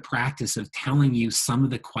be in the practice of telling you some of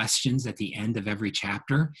the questions at the end of every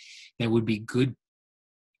chapter that would be good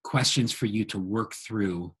questions for you to work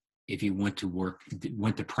through if you want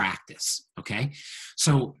to practice, okay?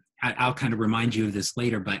 So I'll kind of remind you of this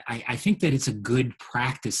later, but I think that it's a good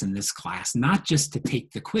practice in this class, not just to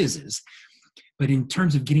take the quizzes, but in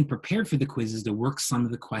terms of getting prepared for the quizzes, to work some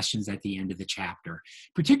of the questions at the end of the chapter,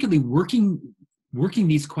 particularly working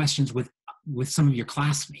these questions with some of your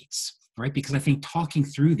classmates, right? Because I think talking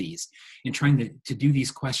through these and trying to do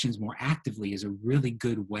these questions more actively is a really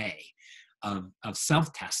good way of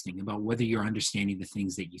self-testing about whether you're understanding the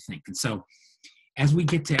things that you think. And so as we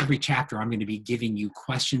get to every chapter, I'm going to be giving you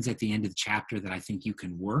questions at the end of the chapter that I think you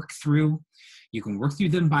can work through. You can work through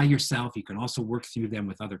them by yourself. You can also work through them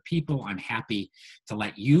with other people. I'm happy to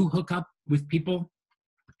let you hook up with people.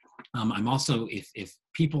 I'm also, if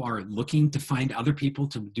people are looking to find other people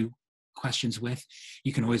to do questions with,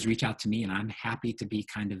 you can always reach out to me, and I'm happy to be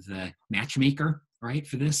kind of the matchmaker, right,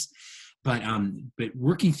 for this. But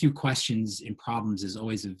working through questions and problems is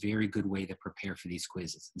always a very good way to prepare for these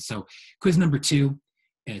quizzes. And so quiz number 2,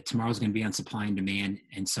 tomorrow is going to be on supply and demand.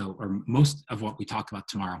 And so, or most of what we talk about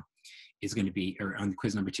tomorrow is going to be, or on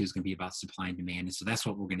quiz number 2 is going to be about supply and demand. And so that's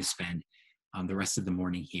what we're going to spend the rest of the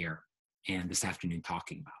morning here and this afternoon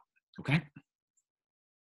talking about, okay?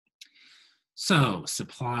 So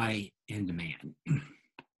supply and demand.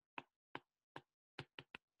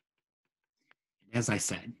 As I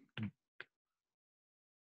said,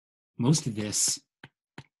 most of this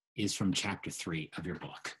is from chapter 3 of your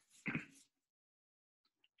book.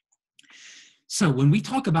 So when we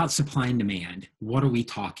talk about supply and demand, what are we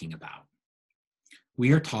talking about?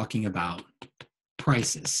 We are talking about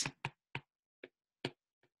prices.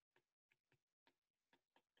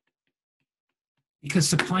 Because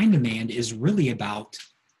supply and demand is really about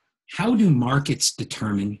how do markets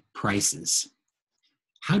determine prices?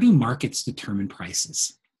 How do markets determine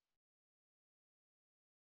prices?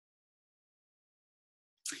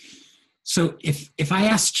 So if I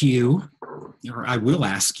asked you, or I will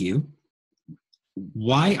ask you,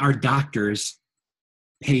 why are doctors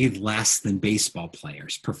paid less than baseball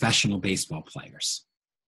players, professional baseball players?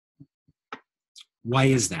 Why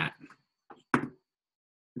is that?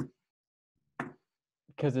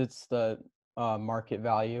 Because it's the market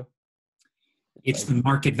value. It's the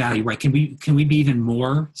market value, right? Can we be even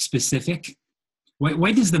more specific?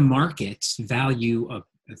 Why does the market value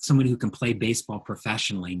someone who can play baseball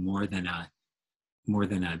professionally more than a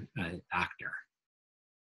doctor?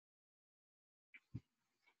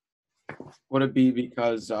 Would it be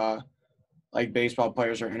because like baseball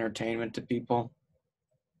players are entertainment to people?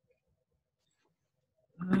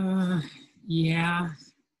 Yeah.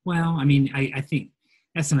 Well, I mean, I think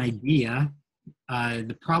that's an idea.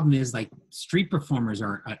 The problem is, like, street performers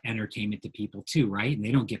are entertainment to people too, right? And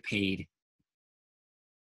they don't get paid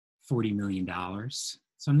 $40 million.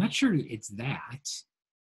 So I'm not sure it's that.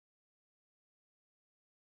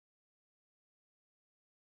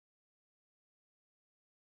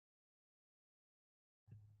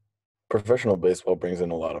 Professional baseball brings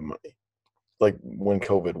in a lot of money. Like when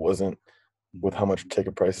COVID wasn't, with how much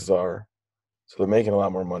ticket prices are. So they're making a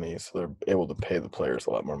lot more money, so they're able to pay the players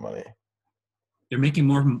a lot more money. They're making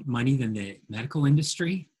more money than the medical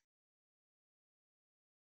industry?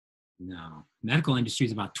 No. Medical industry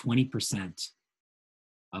is about 20%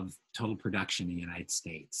 of total production in the United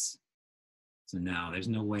States. So no, there's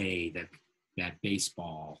no way that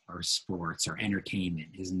baseball or sports or entertainment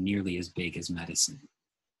is nearly as big as medicine.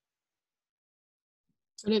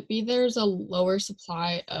 Would it be there's a lower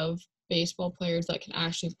supply of baseball players that can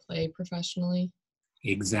actually play professionally?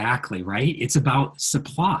 Exactly, right? It's about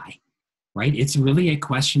supply, right? It's really a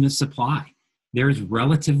question of supply. There's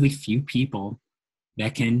relatively few people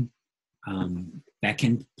that can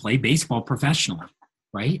play baseball professionally,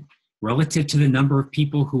 right? Relative to the number of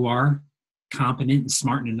people who are competent and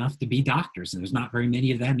smart enough to be doctors, and there's not very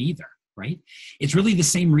many of them either, right? It's really the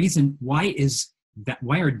same reason why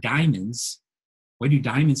do diamonds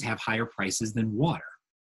have higher prices than water?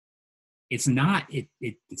 It's not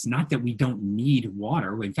that we don't need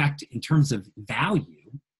water. In fact, in terms of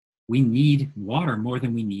value, we need water more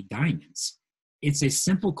than we need diamonds. It's a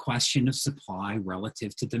simple question of supply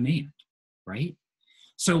relative to demand, right?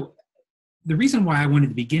 So the reason why I wanted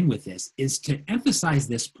to begin with this is to emphasize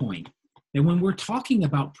this point, that when we're talking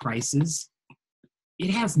about prices, it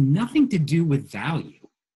has nothing to do with value.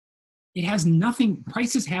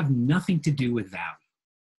 Prices have nothing to do with value,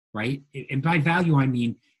 right? And by value, I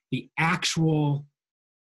mean the actual,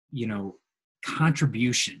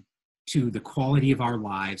 contribution to the quality of our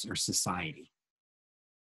lives or society,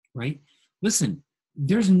 right? Listen,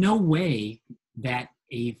 there's no way that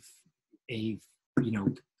a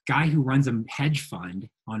guy who runs a hedge fund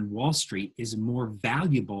on Wall Street is more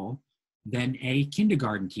valuable than a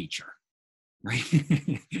kindergarten teacher, right?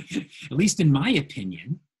 At least in my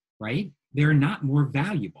opinion, right? They're not more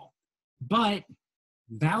valuable. But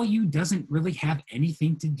value doesn't really have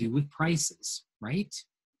anything to do with prices, right?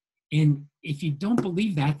 And if you don't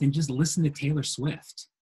believe that, then just listen to Taylor Swift.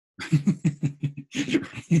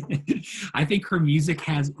 I think her music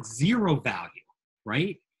has zero value,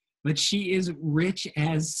 right? But she is rich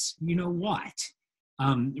as you know what,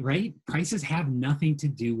 right? Prices have nothing to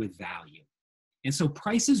do with value. And so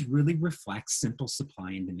prices really reflect simple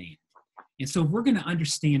supply and demand. And so if we're going to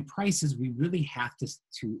understand prices, we really have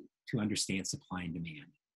to understand supply and demand.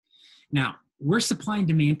 Now, where supply and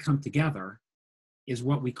demand come together is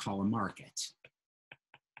what we call a market.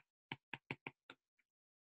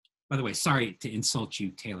 By the way, sorry to insult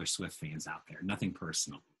you Taylor Swift fans out there, nothing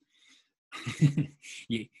personal.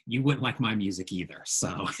 you wouldn't like my music either,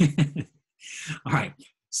 so. All right,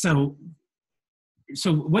 so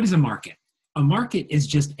what is a market? A market is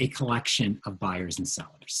just a collection of buyers and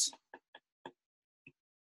sellers.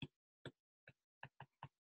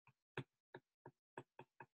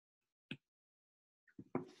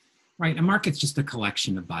 Right, a market's just a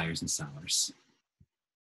collection of buyers and sellers.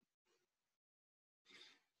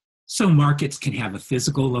 So markets can have a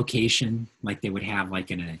physical location, like they would have like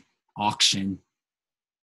in an auction,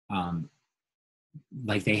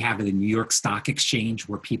 like they have at the New York Stock Exchange,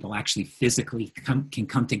 where people actually physically can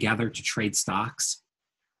come together to trade stocks.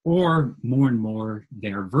 Or more and more,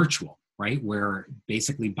 they're virtual, right? Where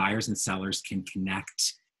basically buyers and sellers can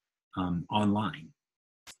connect online.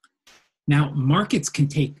 Now, markets can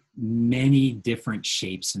take many different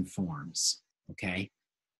shapes and forms, okay?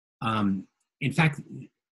 In fact,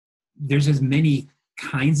 there's as many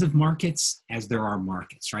kinds of markets as there are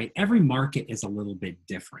markets, right? Every market is a little bit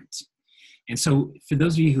different. And so for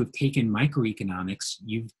those of you who have taken microeconomics,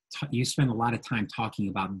 you spend a lot of time talking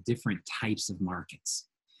about different types of markets.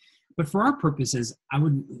 But for our purposes, I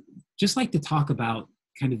would just like to talk about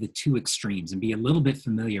kind of the two extremes and be a little bit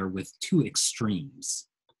familiar with two extremes.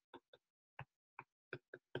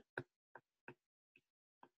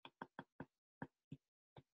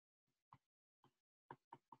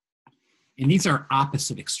 And these are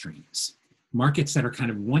opposite extremes, markets that are kind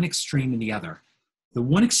of one extreme and the other. The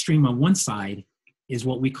one extreme on one side is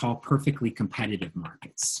what we call perfectly competitive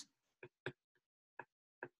markets.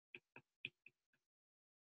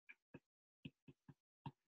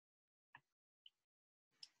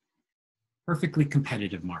 Perfectly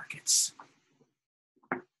competitive markets.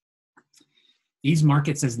 These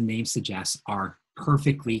markets, as the name suggests, are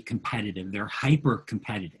perfectly competitive. They're hyper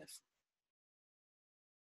competitive.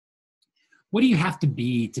 What do you have to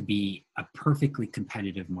be a perfectly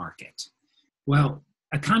competitive market? Well,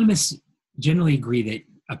 economists generally agree that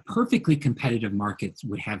a perfectly competitive market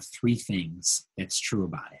would have three things that's true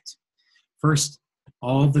about it. First,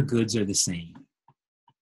 all the goods are the same.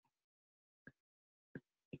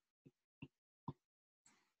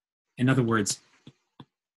 In other words,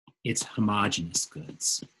 it's homogeneous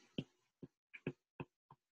goods.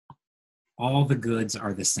 All the goods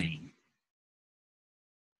are the same.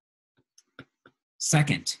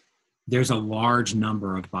 Second, there's a large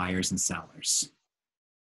number of buyers and sellers.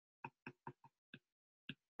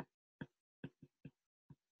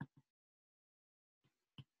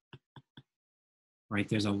 Right,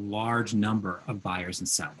 there's a large number of buyers and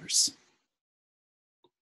sellers.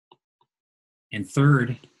 And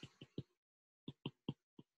third,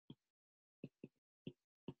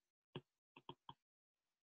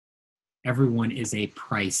 everyone is a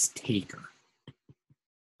price taker.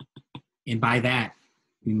 And by that,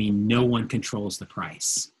 we mean no one controls the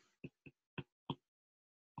price.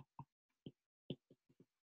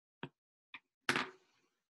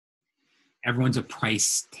 Everyone's a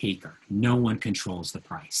price taker. No one controls the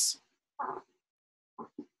price.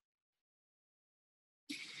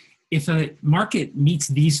 If a market meets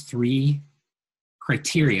these three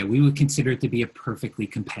criteria, we would consider it to be a perfectly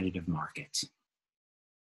competitive market.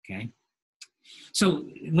 Okay? So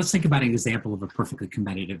let's think about an example of a perfectly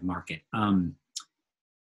competitive market. The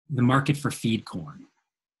market for feed corn.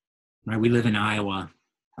 Right? We live in Iowa,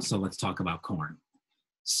 so let's talk about corn.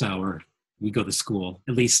 So we go to school,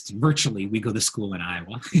 at least virtually, we go to school in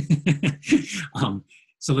Iowa.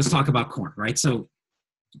 So let's talk about corn, right? So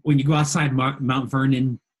when you go outside Mount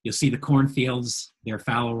Vernon, you'll see the cornfields. They're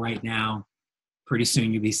fallow right now. Pretty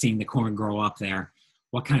soon you'll be seeing the corn grow up there.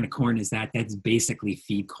 What kind of corn is that? That's basically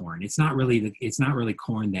feed corn. It's not really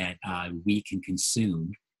corn that we can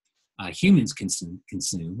consume. Humans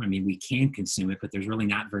consume. I mean, we can consume it, but there's really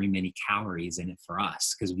not very many calories in it for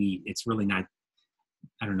us because it's really not.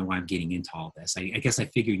 I don't know why I'm getting into all this. I guess I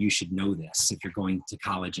figure you should know this if you're going to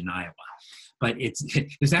college in Iowa. But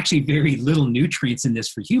there's actually very little nutrients in this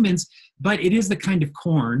for humans, but it is the kind of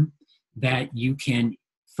corn that you can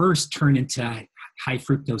first turn into high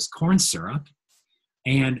fructose corn syrup,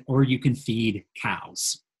 or you can feed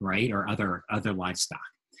cows, right, or other livestock.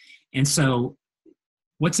 And so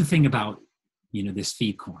what's the thing about, this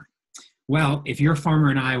feed corn? Well, if you're a farmer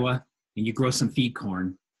in Iowa and you grow some feed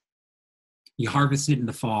corn, you harvest it in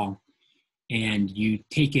the fall and you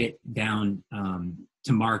take it down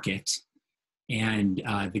to market, and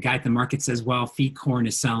the guy at the market says, well, feed corn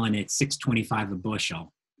is selling at $6.25 a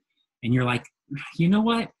bushel. And you're like, you know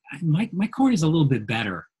what? My corn is a little bit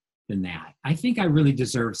better than that. I think I really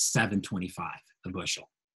deserve $7.25 a bushel.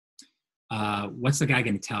 What's the guy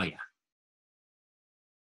going to tell you?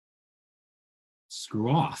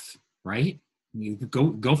 Screw off, right? You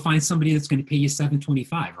go find somebody that's going to pay you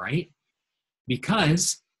 $7.25, right?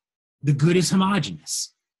 Because the good is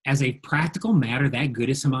homogeneous. As a practical matter, that good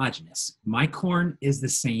is homogeneous. My corn is the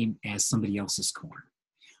same as somebody else's corn.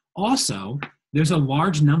 Also, there's a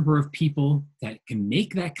large number of people that can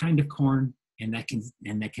make that kind of corn and that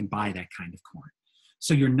can buy that kind of corn.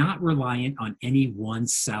 So you're not reliant on any one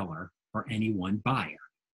seller or any one buyer.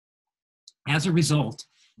 As a result,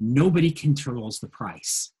 nobody controls the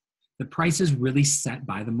price. The price is really set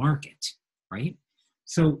by the market, right?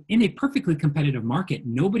 So in a perfectly competitive market,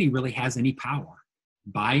 nobody really has any power.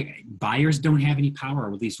 Buyers don't have any power,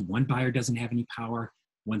 or at least one buyer doesn't have any power.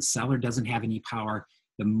 One seller doesn't have any power.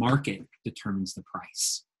 The market determines the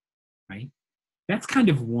price, right? That's kind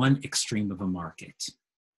of one extreme of a market.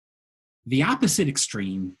 The opposite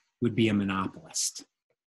extreme would be a monopolist.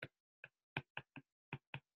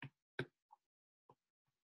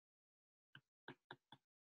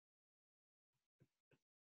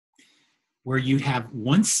 Where you have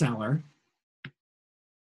one seller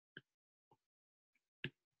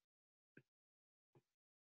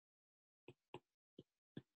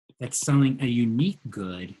that's selling a unique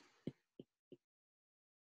good,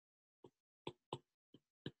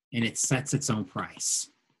 and it sets its own price.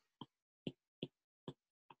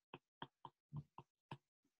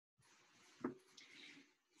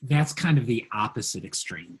 That's kind of the opposite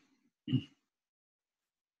extreme.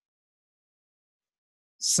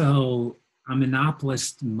 So a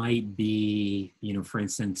monopolist might be, for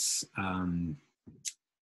instance,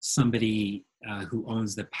 somebody who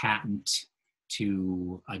owns the patent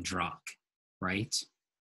to a drug, right?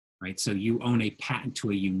 So you own a patent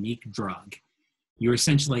to a unique drug. You're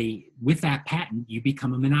essentially, with that patent, you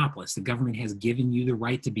become a monopolist. The government has given you the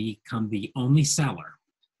right to become the only seller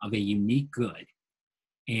of a unique good,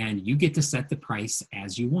 and you get to set the price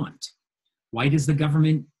as you want. Why does the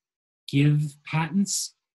government give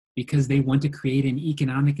patents? Because they want to create an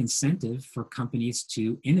economic incentive for companies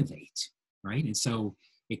to innovate, right? And so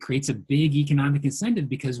it creates a big economic incentive,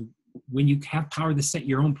 because when you have power to set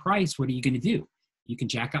your own price, what are you going to do? You can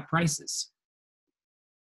jack up prices.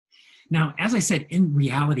 Now, as I said, in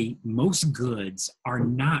reality, most goods are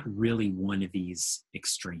not really one of these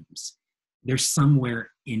extremes. They're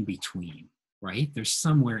somewhere in between, right? They're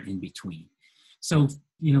somewhere in between. So,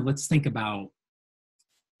 let's think about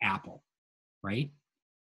Apple, right?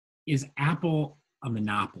 Is Apple a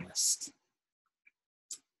monopolist?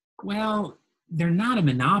 Well, they're not a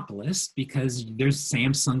monopolist, because there's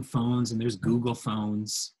Samsung phones and there's Google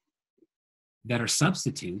phones that are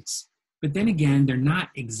substitutes. But then again, they're not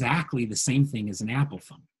exactly the same thing as an Apple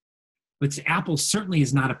phone. But Apple certainly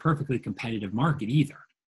is not a perfectly competitive market either.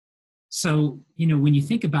 So, when you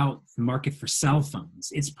think about the market for cell phones,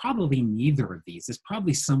 it's probably neither of these. It's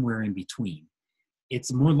probably somewhere in between.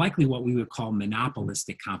 it's more likely what we would call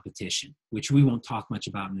monopolistic competition, which we won't talk much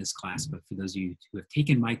about in this class, but for those of you who have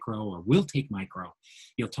taken micro or will take micro,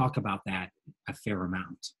 you'll talk about that a fair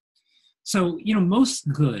amount. So, most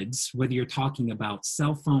goods, whether you're talking about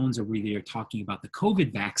cell phones or whether you're talking about the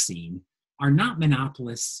COVID vaccine, are not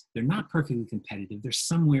monopolists. They're not perfectly competitive. They're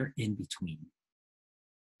somewhere in between.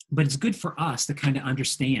 But it's good for us to kind of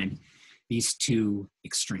understand these two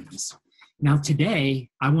extremes. Now, today,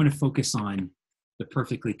 I want to focus on the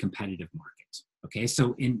perfectly competitive market. Okay,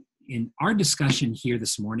 so in our discussion here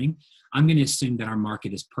this morning, I'm going to assume that our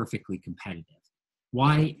market is perfectly competitive.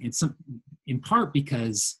 Why? In part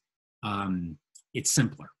because it's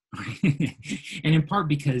simpler, right? And in part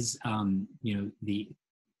because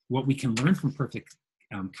what we can learn from perfect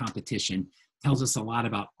competition tells us a lot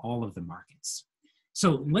about all of the markets.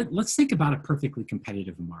 So let's think about a perfectly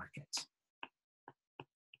competitive market.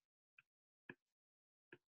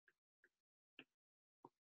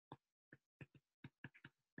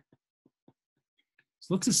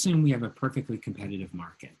 So let's assume we have a perfectly competitive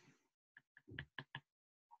market.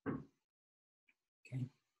 Okay.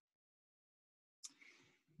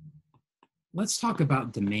 Let's talk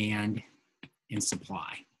about demand and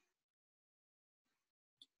supply.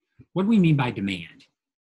 What do we mean by demand?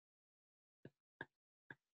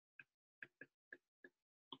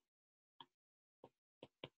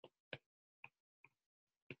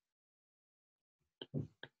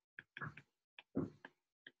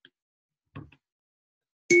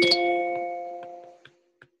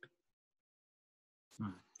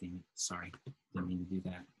 Oh, damn it. Sorry, didn't mean to do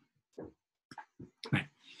that. Right.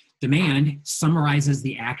 Demand summarizes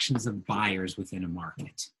the actions of buyers within a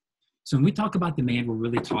market. So when we talk about demand, we're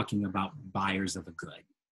really talking about buyers of a good.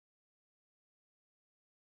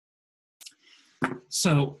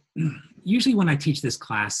 So usually when I teach this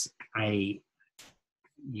class,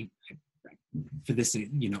 for this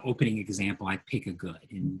opening example, I pick a good,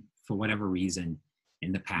 and for whatever reason,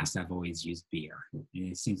 in the past I've always used beer, and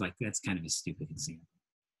it seems like that's kind of a stupid example.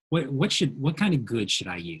 What kind of good should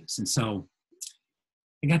I use? And so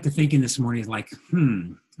I got to thinking this morning, like,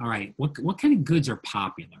 all right, what kind of goods are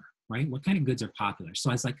popular, right? What kind of goods are popular? So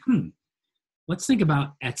I was like, let's think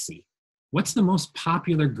about Etsy. What's the most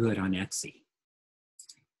popular good on Etsy?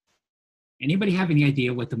 Anybody have any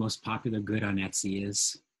idea what the most popular good on Etsy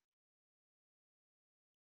is?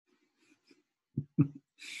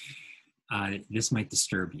 This might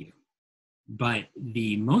disturb you, but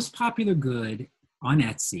the most popular good on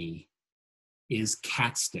Etsy is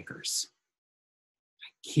cat stickers. I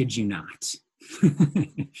kid you not.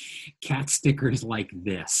 Cat stickers like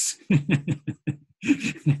this.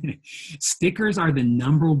 Stickers are the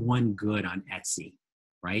 #1 good on Etsy,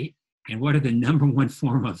 right? And what are the #1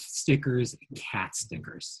 form of stickers? Cat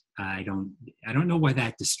stickers. I don't know why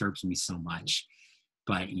that disturbs me so much,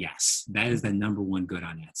 but yes, that is the #1 good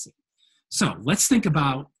on Etsy. So let's think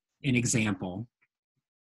about an example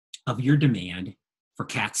of your demand for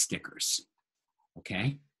cat stickers,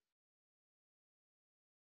 okay?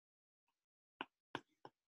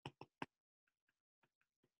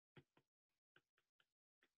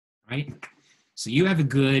 Right? So you have a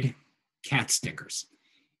good cat stickers,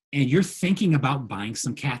 and you're thinking about buying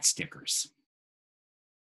some cat stickers.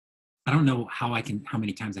 I don't know how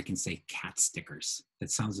many times I can say cat stickers. That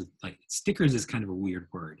sounds like stickers is kind of a weird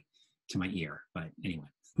word to my ear, but anyway,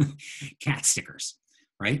 cat stickers,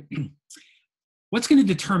 right? What's going to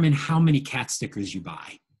determine how many cat stickers you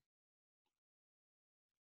buy?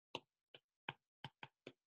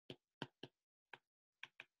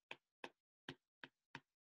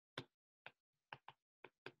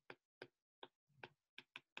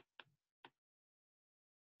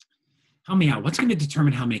 Help me out. What's going to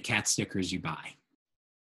determine how many cat stickers you buy?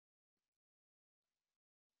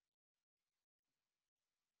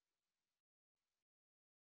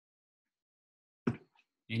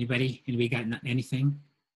 Anybody? Anybody got anything?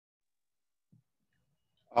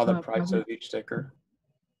 The price of each sticker.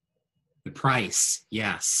 The price,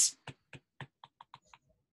 yes.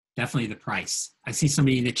 Definitely the price. I see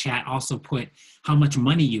somebody in the chat also put how much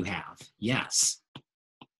money you have. Yes.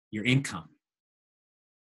 Your income.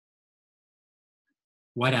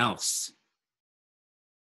 What else?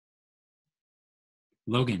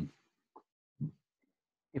 Logan.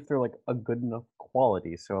 If they're like a good enough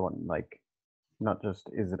quality, so like not just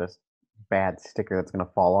is it a bad sticker that's going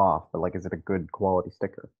to fall off, but like is it a good quality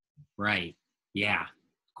sticker? Right. Yeah.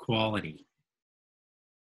 Quality.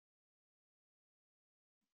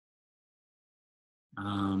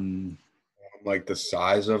 Like the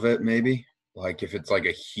size of it, maybe. Like if it's like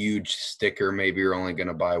a huge sticker, maybe you're only going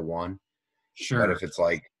to buy one. Sure. But if it's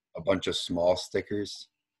like a bunch of small stickers.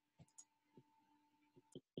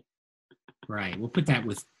 right. We'll put that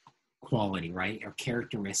with quality, right? Or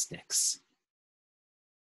characteristics.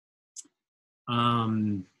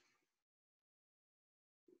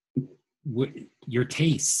 Your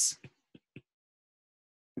tastes.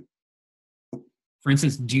 For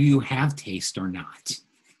instance, do you have taste or not?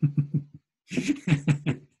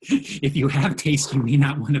 If you have taste, you may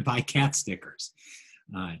not want to buy cat stickers.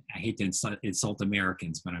 I hate to insult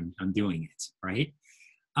Americans, but I'm doing it, right?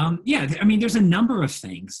 Yeah, I mean, there's a number of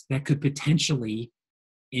things that could potentially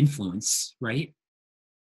influence, right?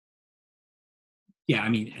 Yeah, I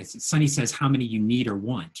mean, as Sunny says, how many you need or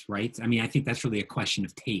want, right? I mean, I think that's really a question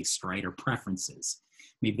of taste, right, or preferences.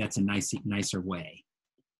 Maybe that's a nicer way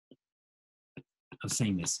of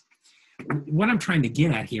saying this. What I'm trying to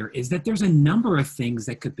get at here is that there's a number of things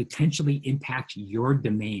that could potentially impact your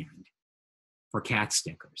demand for cat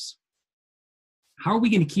stickers. How are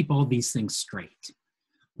we going to keep all these things straight?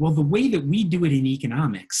 Well, the way that we do it in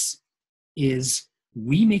economics is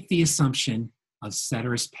we make the assumption of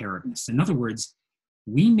ceteris paribus. In other words,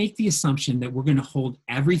 we make the assumption that we're going to hold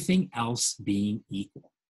everything else being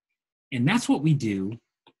equal. And that's what we do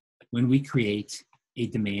when we create a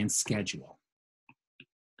demand schedule.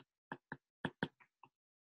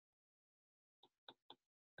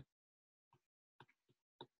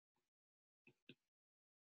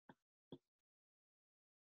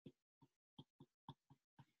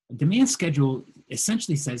 A demand schedule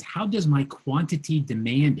essentially says, how does my quantity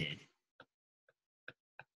demanded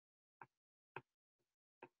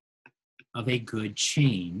of a good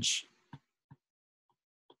change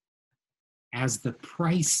as the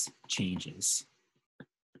price changes?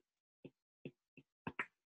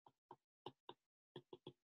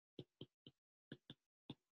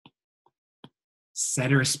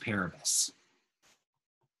 Ceteris paribus.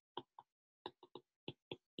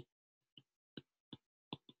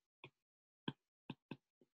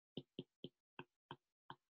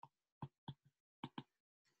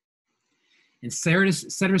 And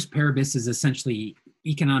ceteris paribus is essentially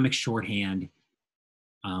economic shorthand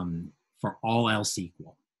for all else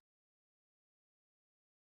equal.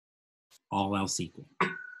 All else equal.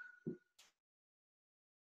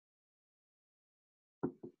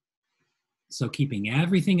 So keeping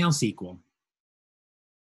everything else equal,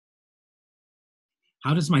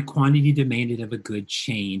 how does my quantity demanded of a good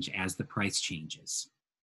change as the price changes?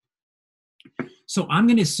 So I'm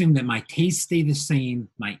going to assume that my tastes stay the same,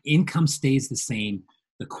 my income stays the same,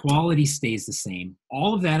 the quality stays the same,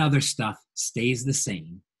 all of that other stuff stays the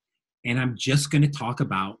same. And I'm just going to talk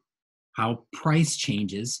about how price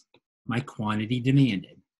changes my quantity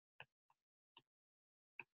demanded.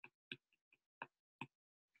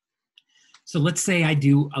 So let's say I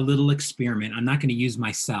do a little experiment. I'm not going to use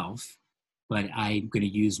myself, but I'm going to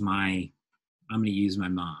use my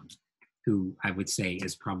mom, who I would say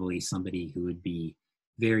is probably somebody who would be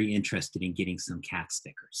very interested in getting some cat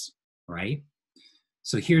stickers, right?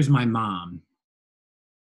 So here's my mom.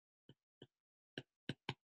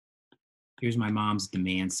 Here's my mom's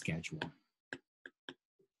demand schedule.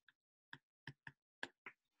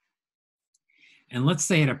 And let's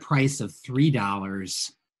say at a price of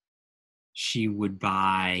 $3, she would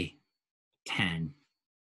buy 10.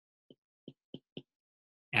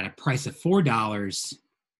 At a price of $4,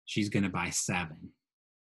 she's going to buy 7.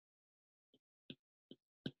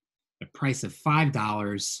 The price of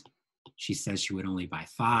 $5, she says she would only buy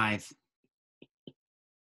 5.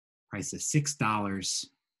 Price of $6,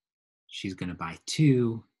 she's going to buy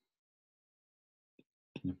 2.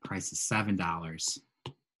 And the price of $7,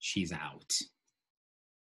 she's out.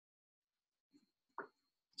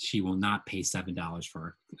 She will not pay $7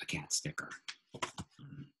 for a cat sticker.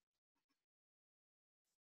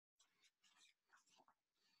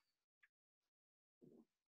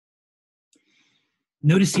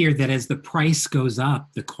 Notice here that as the price goes up,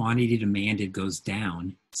 the quantity demanded goes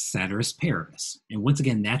down, ceteris paribus. And once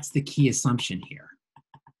again, that's the key assumption here.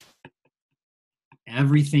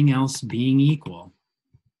 Everything else being equal,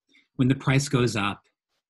 when the price goes up,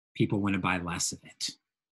 people want to buy less of it.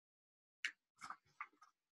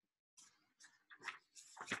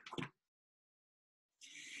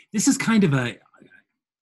 This is kind of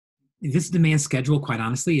this demand schedule, quite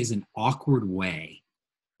honestly, is an awkward way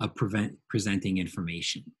of presenting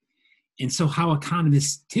information. And so how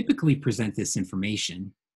economists typically present this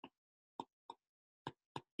information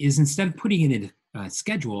is, instead of putting it in a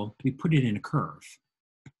schedule, we put it in a curve.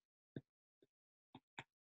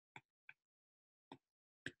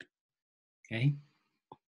 Okay?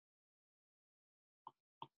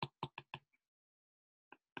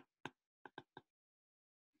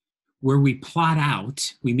 Where we plot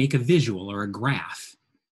out, we make a visual or a graph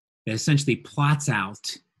that essentially plots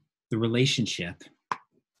out the relationship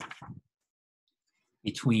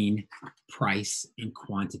between price and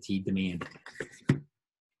quantity demanded.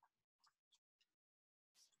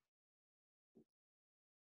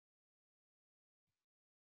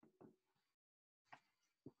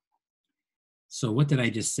 So what did I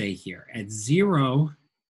just say here? At 0,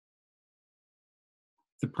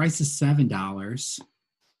 the price is $7,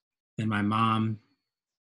 then my mom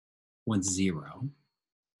wants 0.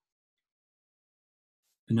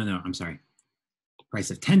 No, I'm sorry. Price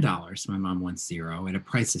of $10, my mom wants 0. At a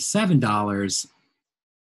price of $7,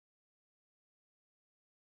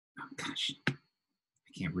 oh gosh, I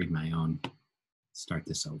can't read my own. Start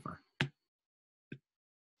this over.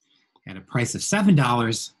 At a price of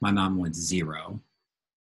 $7, my mom wants 0.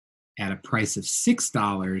 At a price of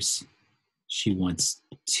 $6, she wants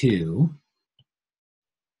 2.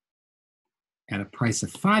 At a price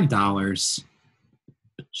of $5,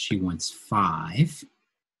 she wants 5.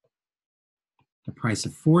 The price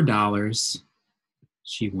of $4,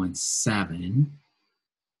 she wants 7. And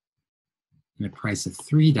the price of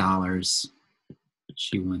 $3,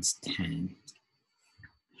 she wants 10.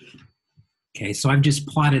 Okay, so I've just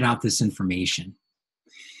plotted out this information.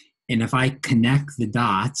 And if I connect the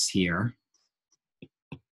dots here,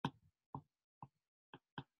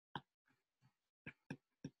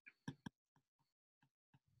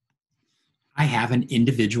 I have an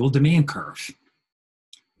individual demand curve,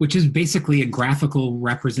 which is basically a graphical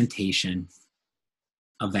representation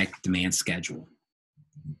of that demand schedule.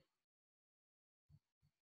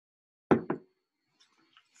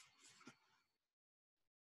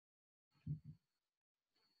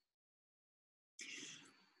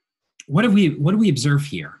 What do we observe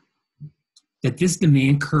here? That this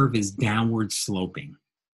demand curve is downward sloping.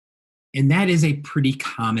 And that is a pretty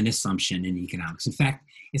common assumption in economics. In fact,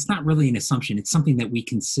 it's not really an assumption, it's something that we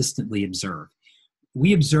consistently observe.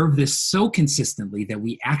 We observe this so consistently that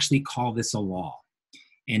we actually call this a law.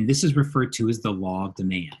 And this is referred to as the law of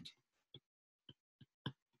demand.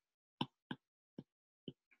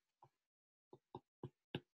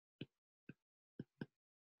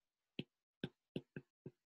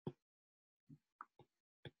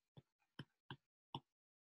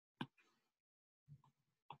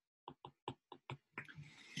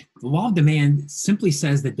 The law of demand simply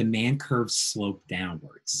says that demand curves slope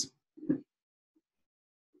downwards.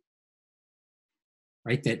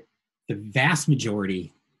 Right? That the vast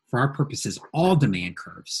majority, for our purposes, all demand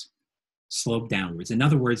curves slope downwards. In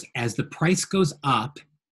other words, as the price goes up,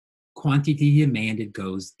 quantity demanded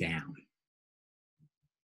goes down.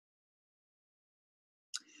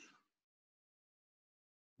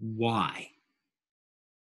 Why?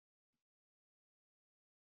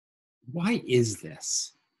 Why is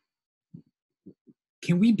this?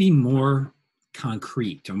 Can we be more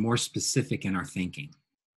concrete or more specific in our thinking?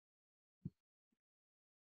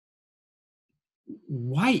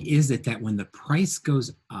 Why is it that when the price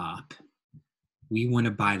goes up, we want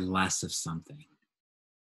to buy less of something?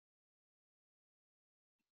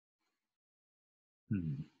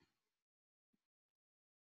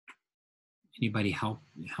 Anybody help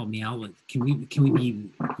me out? Can we be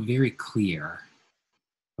very clear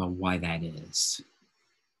about why that is?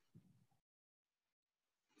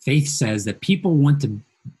 Faith says that people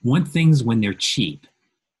want things when they're cheap.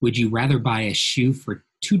 Would you rather buy a shoe for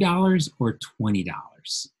 $2 or $20?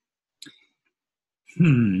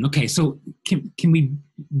 Okay, so can we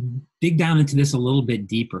dig down into this a little bit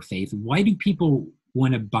deeper, Faith? Why do people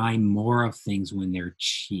want to buy more of things when they're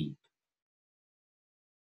cheap?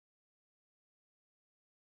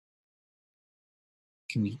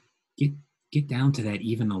 Can we get down to that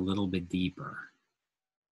even a little bit deeper?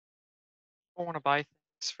 People want to buy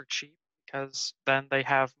things for cheap because then they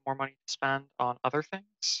have more money to spend on other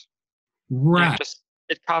things. Right.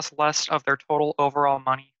 It costs less of their total overall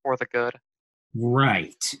money for the good.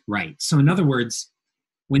 Right. So in other words,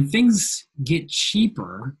 when things get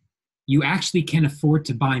cheaper, you actually can afford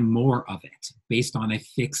to buy more of it based on a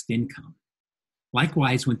fixed income.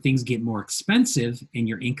 Likewise, when things get more expensive and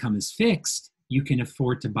your income is fixed, you can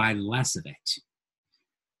afford to buy less of it.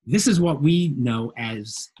 This is what we know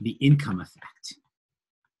as the income effect.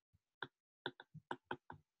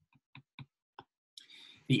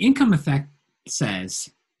 The income effect says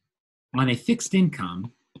on a fixed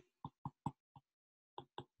income,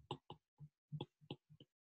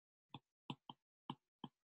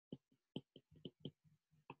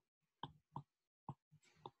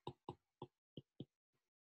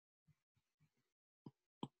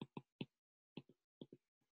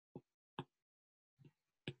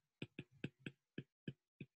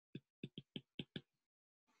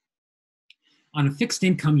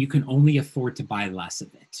 you can only afford to buy less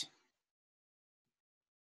of it.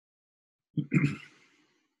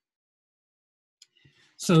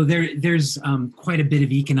 So there's quite a bit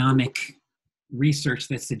of economic research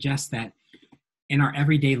that suggests that in our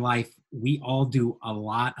everyday life, we all do a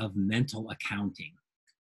lot of mental accounting.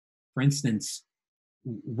 For instance,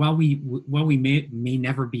 while we may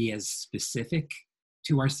never be as specific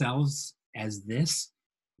to ourselves as this,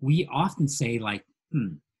 we often say like,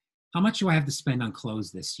 how much do I have to spend on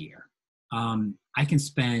clothes this year? I can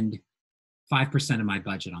spend 5% of my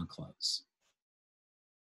budget on clothes,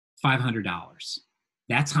 $500.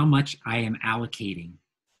 That's how much I am allocating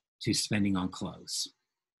to spending on clothes,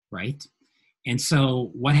 right? And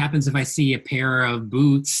so what happens if I see a pair of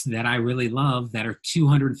boots that I really love that are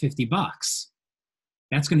 $250?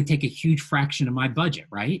 That's going to take a huge fraction of my budget,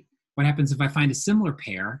 right? What happens if I find a similar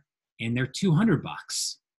pair and they're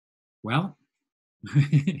 $200? Well,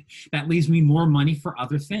 that leaves me more money for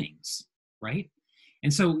other things, right?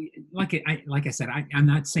 And so, like I said, I'm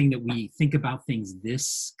not saying that we think about things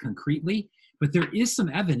this concretely, but there is some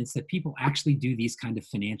evidence that people actually do these kind of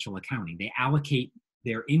financial accounting. They allocate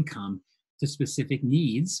their income to specific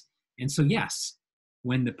needs. And so, yes,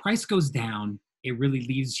 when the price goes down, it really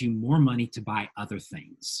leaves you more money to buy other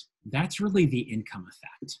things. That's really the income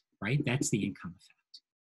effect, right? That's the income effect.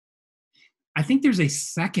 I think there's a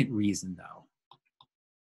second reason, though,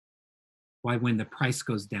 why when the price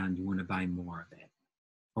goes down, you want to buy more of it.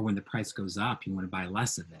 Or when the price goes up, you want to buy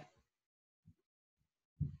less of it.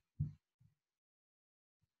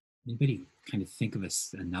 Anybody kind of think of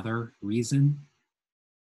another reason?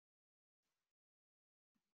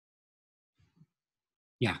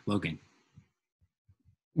 Yeah, Logan.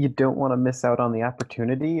 You don't want to miss out on the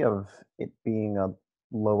opportunity of it being a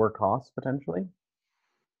lower cost potentially.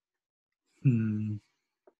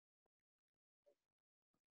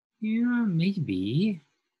 Yeah, maybe.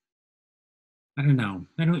 I don't know.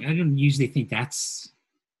 I don't usually think that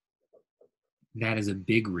is a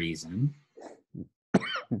big reason.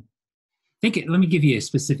 Let me give you a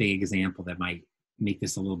specific example that might make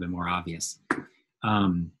this a little bit more obvious.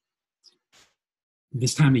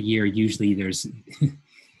 This time of year, usually there's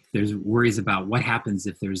worries about what happens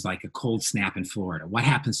if there's like a cold snap in Florida. What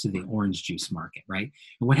happens to the orange juice market, right?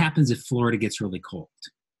 And what happens if Florida gets really cold?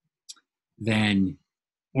 Then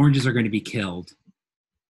oranges are going to be killed.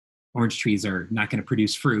 Orange trees are not going to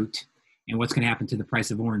produce fruit. And what's going to happen to the price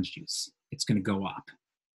of orange juice? It's going to go up,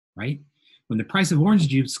 right? When the price of orange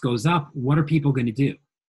juice goes up, what are people going to do?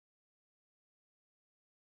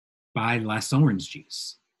 Buy less orange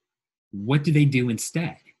juice. What do they do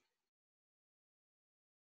instead?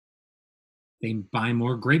 They buy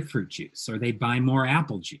more grapefruit juice, or they buy more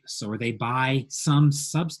apple juice, or they buy some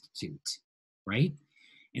substitute, right?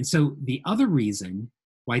 And so the other reason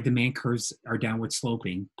why demand curves are downward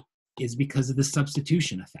sloping is because of the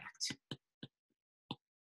substitution effect.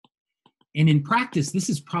 And in practice, this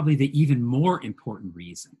is probably the even more important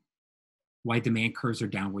reason why demand curves are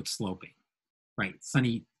downward sloping, right?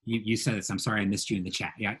 Sonny, you said this. I'm sorry I missed you in the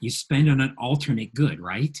chat. Yeah, you spend on an alternate good,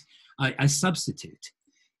 right? A substitute.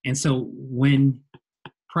 And so when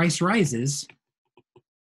price rises,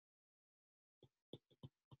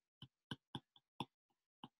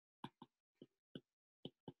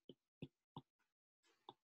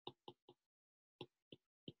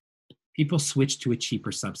 people switch to a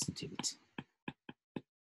cheaper substitute,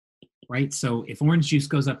 right? So if orange juice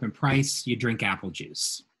goes up in price, you drink apple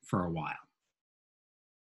juice for a while.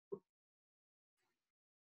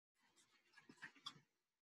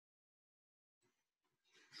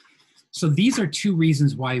 So these are two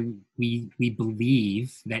reasons why we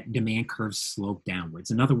believe that demand curves slope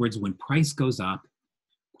downwards. In other words, when price goes up,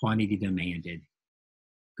 quantity demanded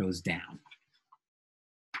goes down.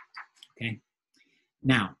 Okay.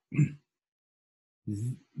 Now,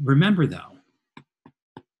 remember though,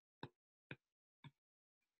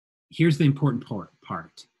 here's the important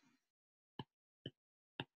part.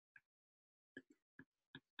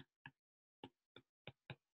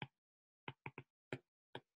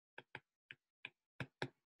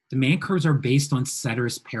 Demand curves are based on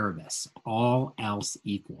ceteris paribus, all else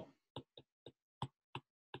equal.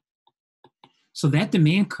 So that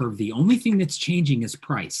demand curve, the only thing that's changing is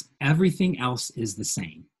price. Everything else is the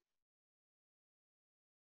same.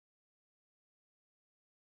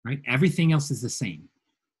 Right? Everything else is the same.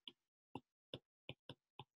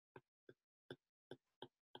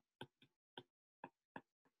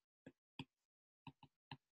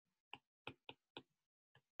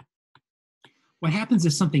 What happens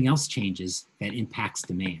if something else changes that impacts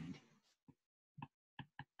demand?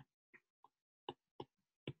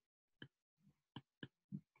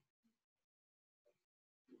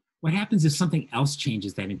 What happens if something else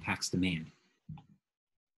changes that impacts demand?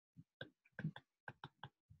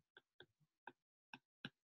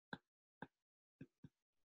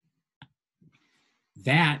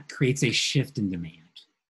 that creates a shift in demand,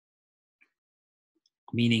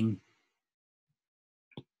 meaning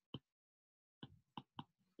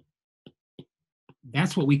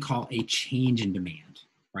that's what we call a change in demand,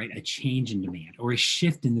 right? A change in demand or a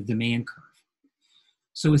shift in the demand curve.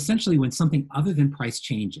 So essentially, when something other than price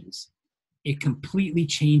changes, it completely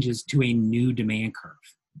changes to a new demand curve,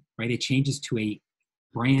 right? It changes to a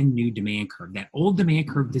brand new demand curve. That old demand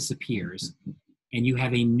curve disappears and you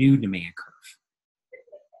have a new demand curve,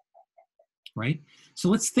 right? So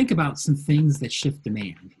let's think about some things that shift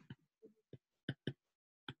demand.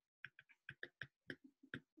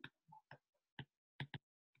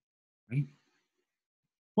 Right?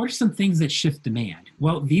 What are some things that shift demand?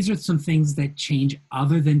 Well, these are some things that change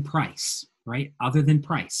other than price, right? Other than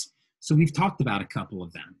price. So we've talked about a couple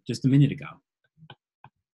of them just a minute ago.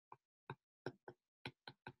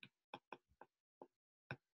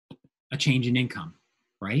 A change in income,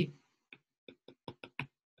 right?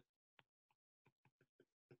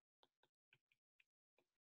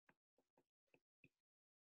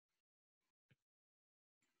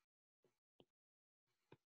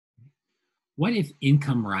 What if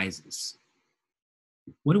income rises?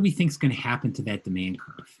 What do we think is going to happen to that demand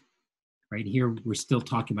curve? Right here, we're still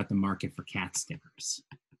talking about the market for cat stickers.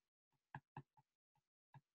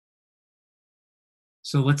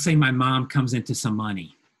 So let's say my mom comes into some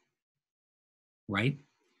money, right?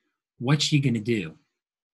 What's she going to do?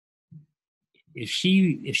 If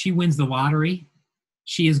she wins the lottery,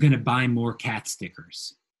 she is going to buy more cat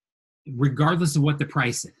stickers, regardless of what the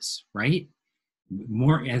price is, right?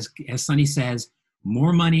 More, as Sonny says,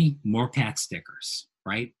 more money, more cat stickers,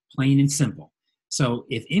 right? Plain and simple. So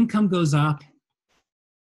if income goes up,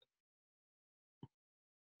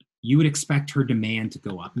 you would expect her demand to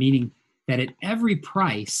go up, meaning that at every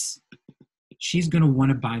price, she's going to want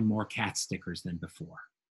to buy more cat stickers than before,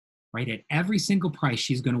 right? At every single price,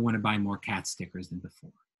 she's going to want to buy more cat stickers than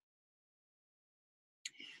before.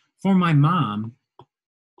 For my mom,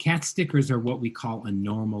 cat stickers are what we call a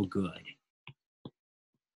normal good.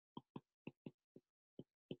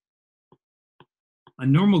 A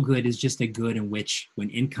normal good is just a good in which when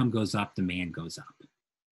income goes up, demand goes up.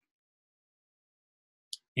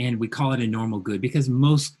 And we call it a normal good because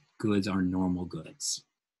most goods are normal goods.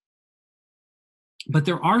 But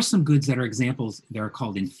there are some goods that are examples that are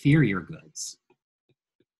called inferior goods.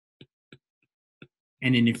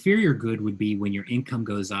 And an inferior good would be when your income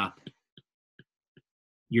goes up,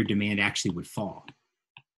 your demand actually would fall.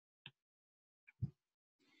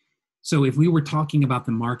 So if we were talking about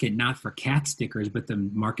the market not for cat stickers, but the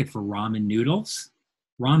market for ramen noodles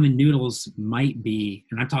might be,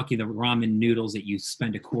 and I'm talking the ramen noodles that you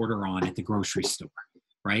spend $0.25 on at the grocery store,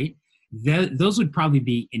 right? Those would probably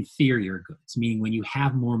be inferior goods, meaning when you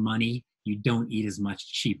have more money, you don't eat as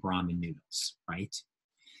much cheap ramen noodles, right?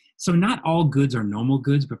 So not all goods are normal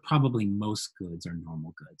goods, but probably most goods are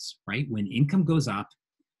normal goods, right? When income goes up,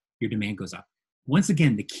 your demand goes up. Once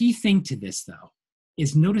again, the key thing to this, though,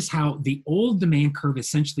 is notice how the old demand curve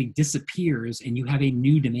essentially disappears and you have a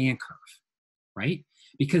new demand curve, right?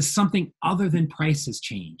 Because something other than price has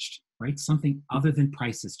changed, right? Something other than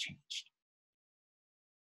price has changed.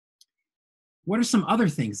 What are some other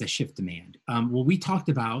things that shift demand? Well, we talked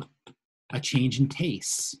about a change in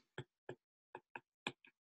tastes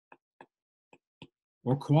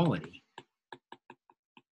or quality,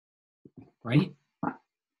 right?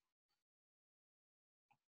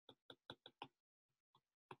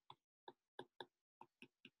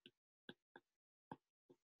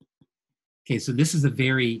 Okay, so this is a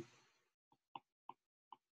very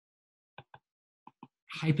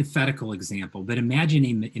hypothetical example, but imagine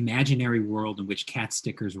an imaginary world in which cat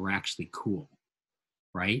stickers were actually cool,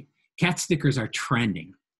 right? Cat stickers are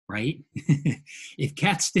trending, right? If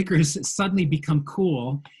cat stickers suddenly become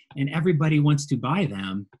cool and everybody wants to buy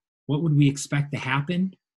them, what would we expect to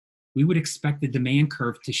happen? We would expect the demand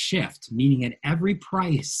curve to shift, meaning at every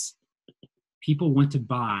price, people want to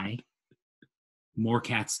buy more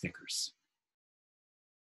cat stickers.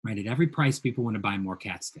 Right, at every price, people want to buy more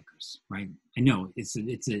cat stickers, right? I know it's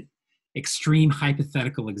an extreme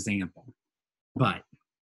hypothetical example, but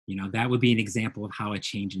you know that would be an example of how a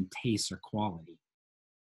change in taste or quality.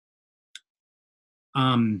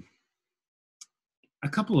 A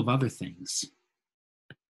couple of other things.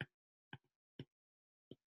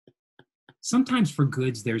 Sometimes for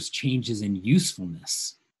goods, there's changes in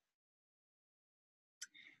usefulness.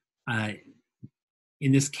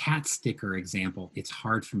 In this cat sticker example, it's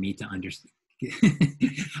hard for me to understand.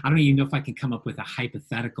 I don't even know if I can come up with a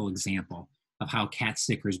hypothetical example of how cat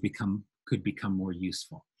stickers could become more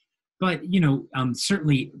useful. But you know,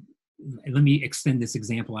 certainly let me extend this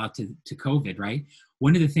example out to COVID, right?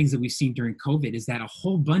 One of the things that we've seen during COVID is that a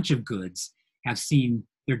whole bunch of goods have seen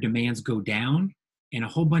their demands go down, and a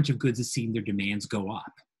whole bunch of goods have seen their demands go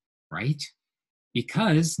up, right?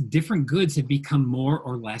 Because different goods have become more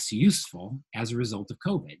or less useful as a result of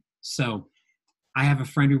COVID. So I have a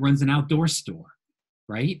friend who runs an outdoor store,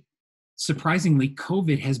 right? Surprisingly,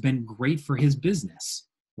 COVID has been great for his business.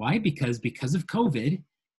 Why? Because of COVID,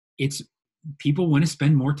 it's people want to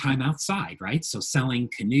spend more time outside, right? So selling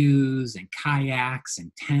canoes and kayaks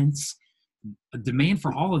and tents, the demand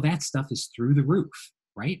for all of that stuff is through the roof,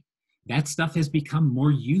 right? That stuff has become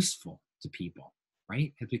more useful to people,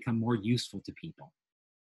 right? Has become more useful to people.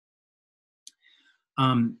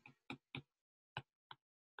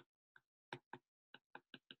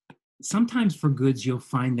 Sometimes for goods, you'll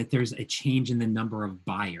find that there's a change in the number of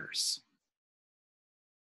buyers,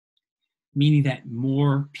 meaning that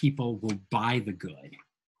more people will buy the good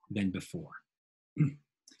than before.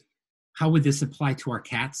 How would this apply to our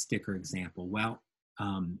cat sticker example? Well,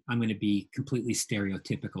 I'm going to be completely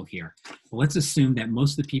stereotypical here. But let's assume that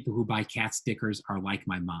most of the people who buy cat stickers are like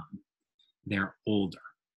my mom. They're older.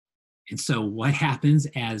 And so what happens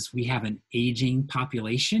as we have an aging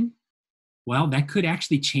population? Well, that could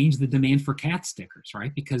actually change the demand for cat stickers,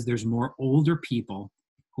 right? Because there's more older people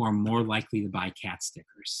who are more likely to buy cat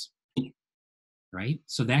stickers, right?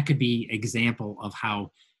 So that could be an example of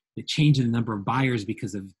how the change in the number of buyers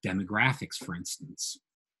because of demographics, for instance,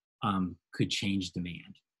 could change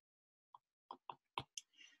demand.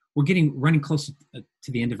 We're running close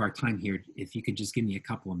to the end of our time here. If you could just give me a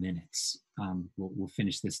couple of minutes, we'll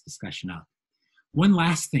finish this discussion up. One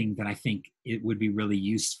last thing that I think it would be really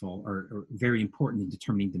useful or very important in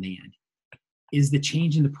determining demand is the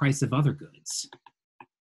change in the price of other goods,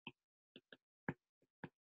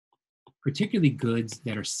 particularly goods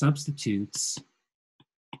that are substitutes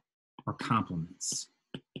or complements.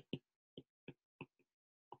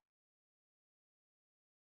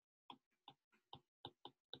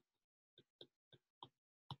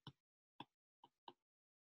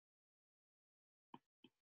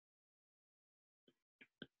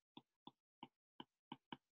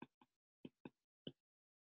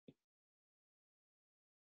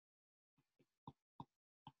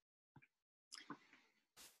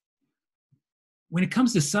 When it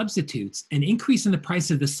comes to substitutes, an increase in the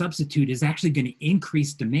price of the substitute is actually going to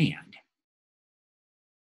increase demand.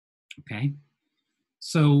 Okay?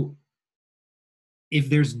 So if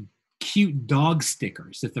there's cute dog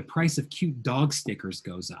stickers, if the price of cute dog stickers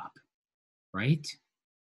goes up, right?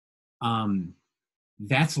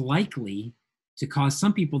 That's likely to cause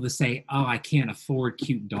some people to say, oh, I can't afford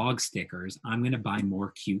cute dog stickers. I'm going to buy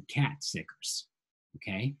more cute cat stickers.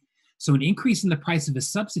 Okay? So an increase in the price of a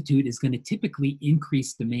substitute is going to typically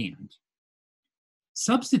increase demand.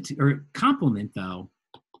 Substitute or complement, though,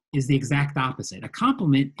 is the exact opposite. A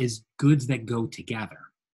complement is goods that go together,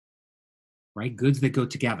 right? Goods that go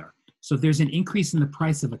together. So if there's an increase in the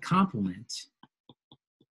price of a complement,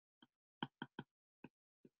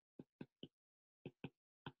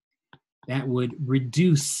 that would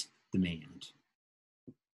reduce demand.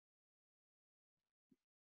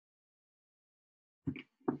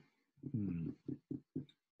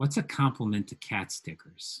 What's a complement to cat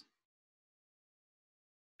stickers?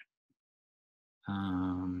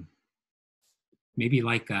 Maybe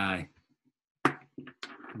like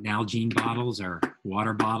Nalgene bottles or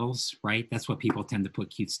water bottles, right? That's what people tend to put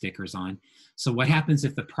cute stickers on. So what happens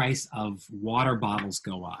if the price of water bottles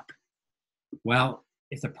go up? Well,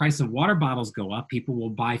 if the price of water bottles go up, people will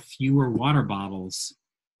buy fewer water bottles.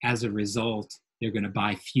 As a result, they're going to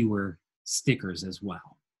buy fewer stickers as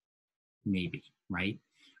well, maybe, right?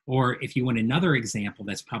 Or if you want another example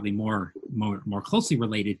that's probably more closely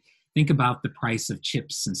related, think about the price of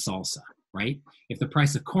chips and salsa, right? If the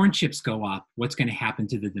price of corn chips go up, what's going to happen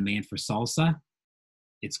to the demand for salsa?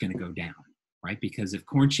 It's going to go down, right? Because if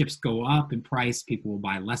corn chips go up in price, people will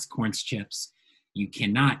buy less corn chips. You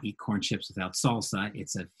cannot eat corn chips without salsa.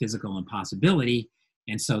 It's a physical impossibility.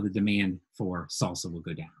 And so the demand for salsa will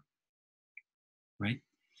go down, right?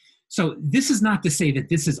 So this is not to say that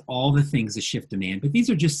this is all the things that shift demand, but these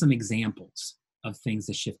are just some examples of things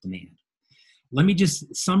that shift demand. Let me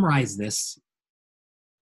just summarize this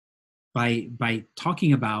by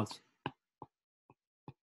talking about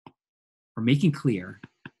or making clear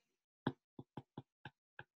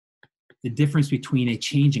the difference between a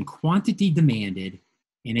change in quantity demanded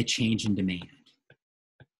and a change in demand.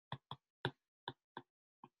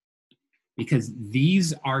 Because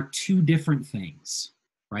these are two different things,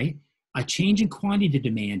 right? A change in quantity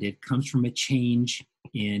demanded comes from a change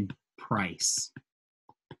in price.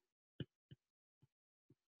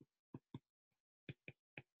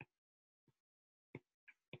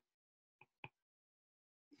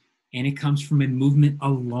 and it comes from a movement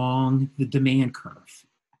along the demand curve.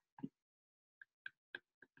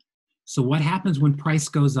 So what happens when price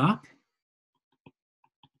goes up?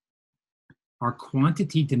 Our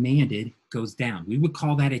quantity demanded goes down. We would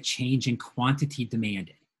call that a change in quantity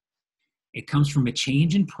demanded. It comes from a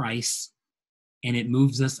change in price, and it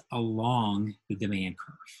moves us along the demand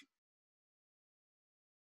curve.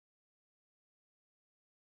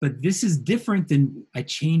 But this is different than a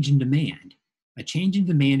change in demand. A change in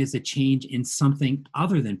demand is a change in something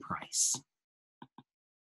other than price.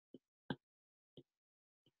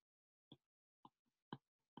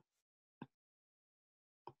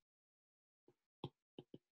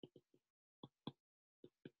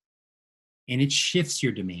 And it shifts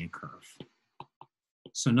your demand curve.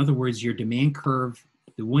 So in other words, your demand curve,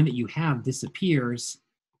 the one that you have, disappears,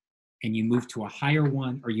 and you move to a higher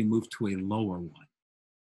one or you move to a lower one.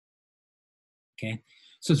 Okay,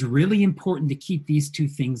 so it's really important to keep these two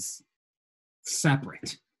things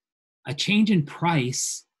separate. A change in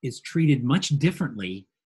price is treated much differently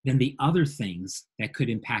than the other things that could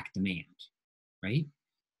impact demand, right?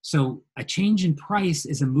 So a change in price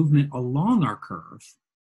is a movement along our curve,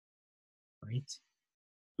 right?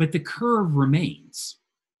 But the curve remains.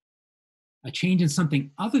 A change in something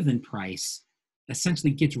other than price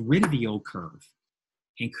essentially gets rid of the old curve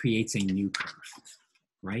and creates a new curve,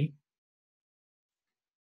 right?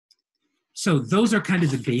 So those are kind of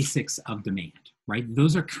the basics of demand, right?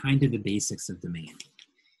 Those are kind of the basics of demand.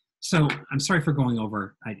 So I'm sorry for going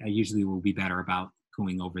over. I usually will be better about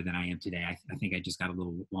going over than I am today. I think I just got a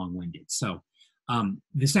little long-winded. So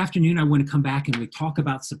this afternoon, I want to come back and we talk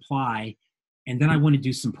about supply, and then I want to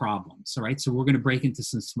do some problems, all right? So we're going to break into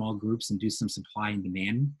some small groups and do some supply and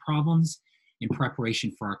demand problems in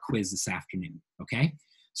preparation for our quiz this afternoon, okay?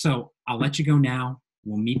 So I'll let you go now.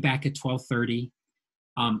 We'll meet back at 12:30.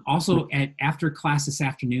 Also, after class this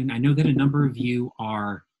afternoon, I know that a number of you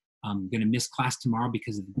are going to miss class tomorrow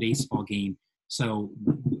because of the baseball game. So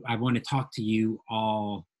I want to talk to you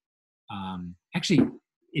all. Actually,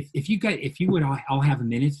 if you would all have a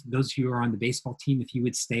minute, those of you who are on the baseball team, if you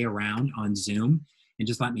would stay around on Zoom and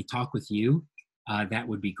just let me talk with you, that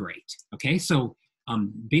would be great. Okay, so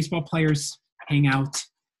baseball players hang out.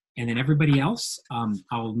 And then everybody else,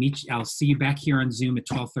 I'll see you back here on Zoom at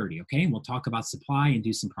 12:30, okay? And we'll talk about supply and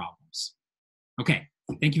do some problems. Okay,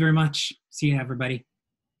 thank you very much. See you, everybody.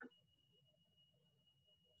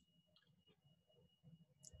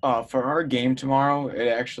 For our game tomorrow, it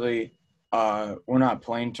actually, we're not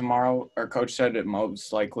playing tomorrow. Our coach said it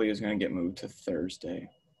most likely is going to get moved to Thursday.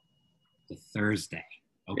 To Thursday,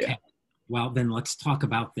 okay. Yeah. Well, then let's talk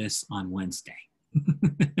about this on Wednesday.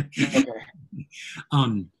 Okay.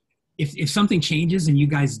 If something changes and you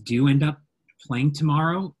guys do end up playing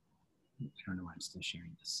tomorrow, I don't know why I'm still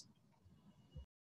sharing this.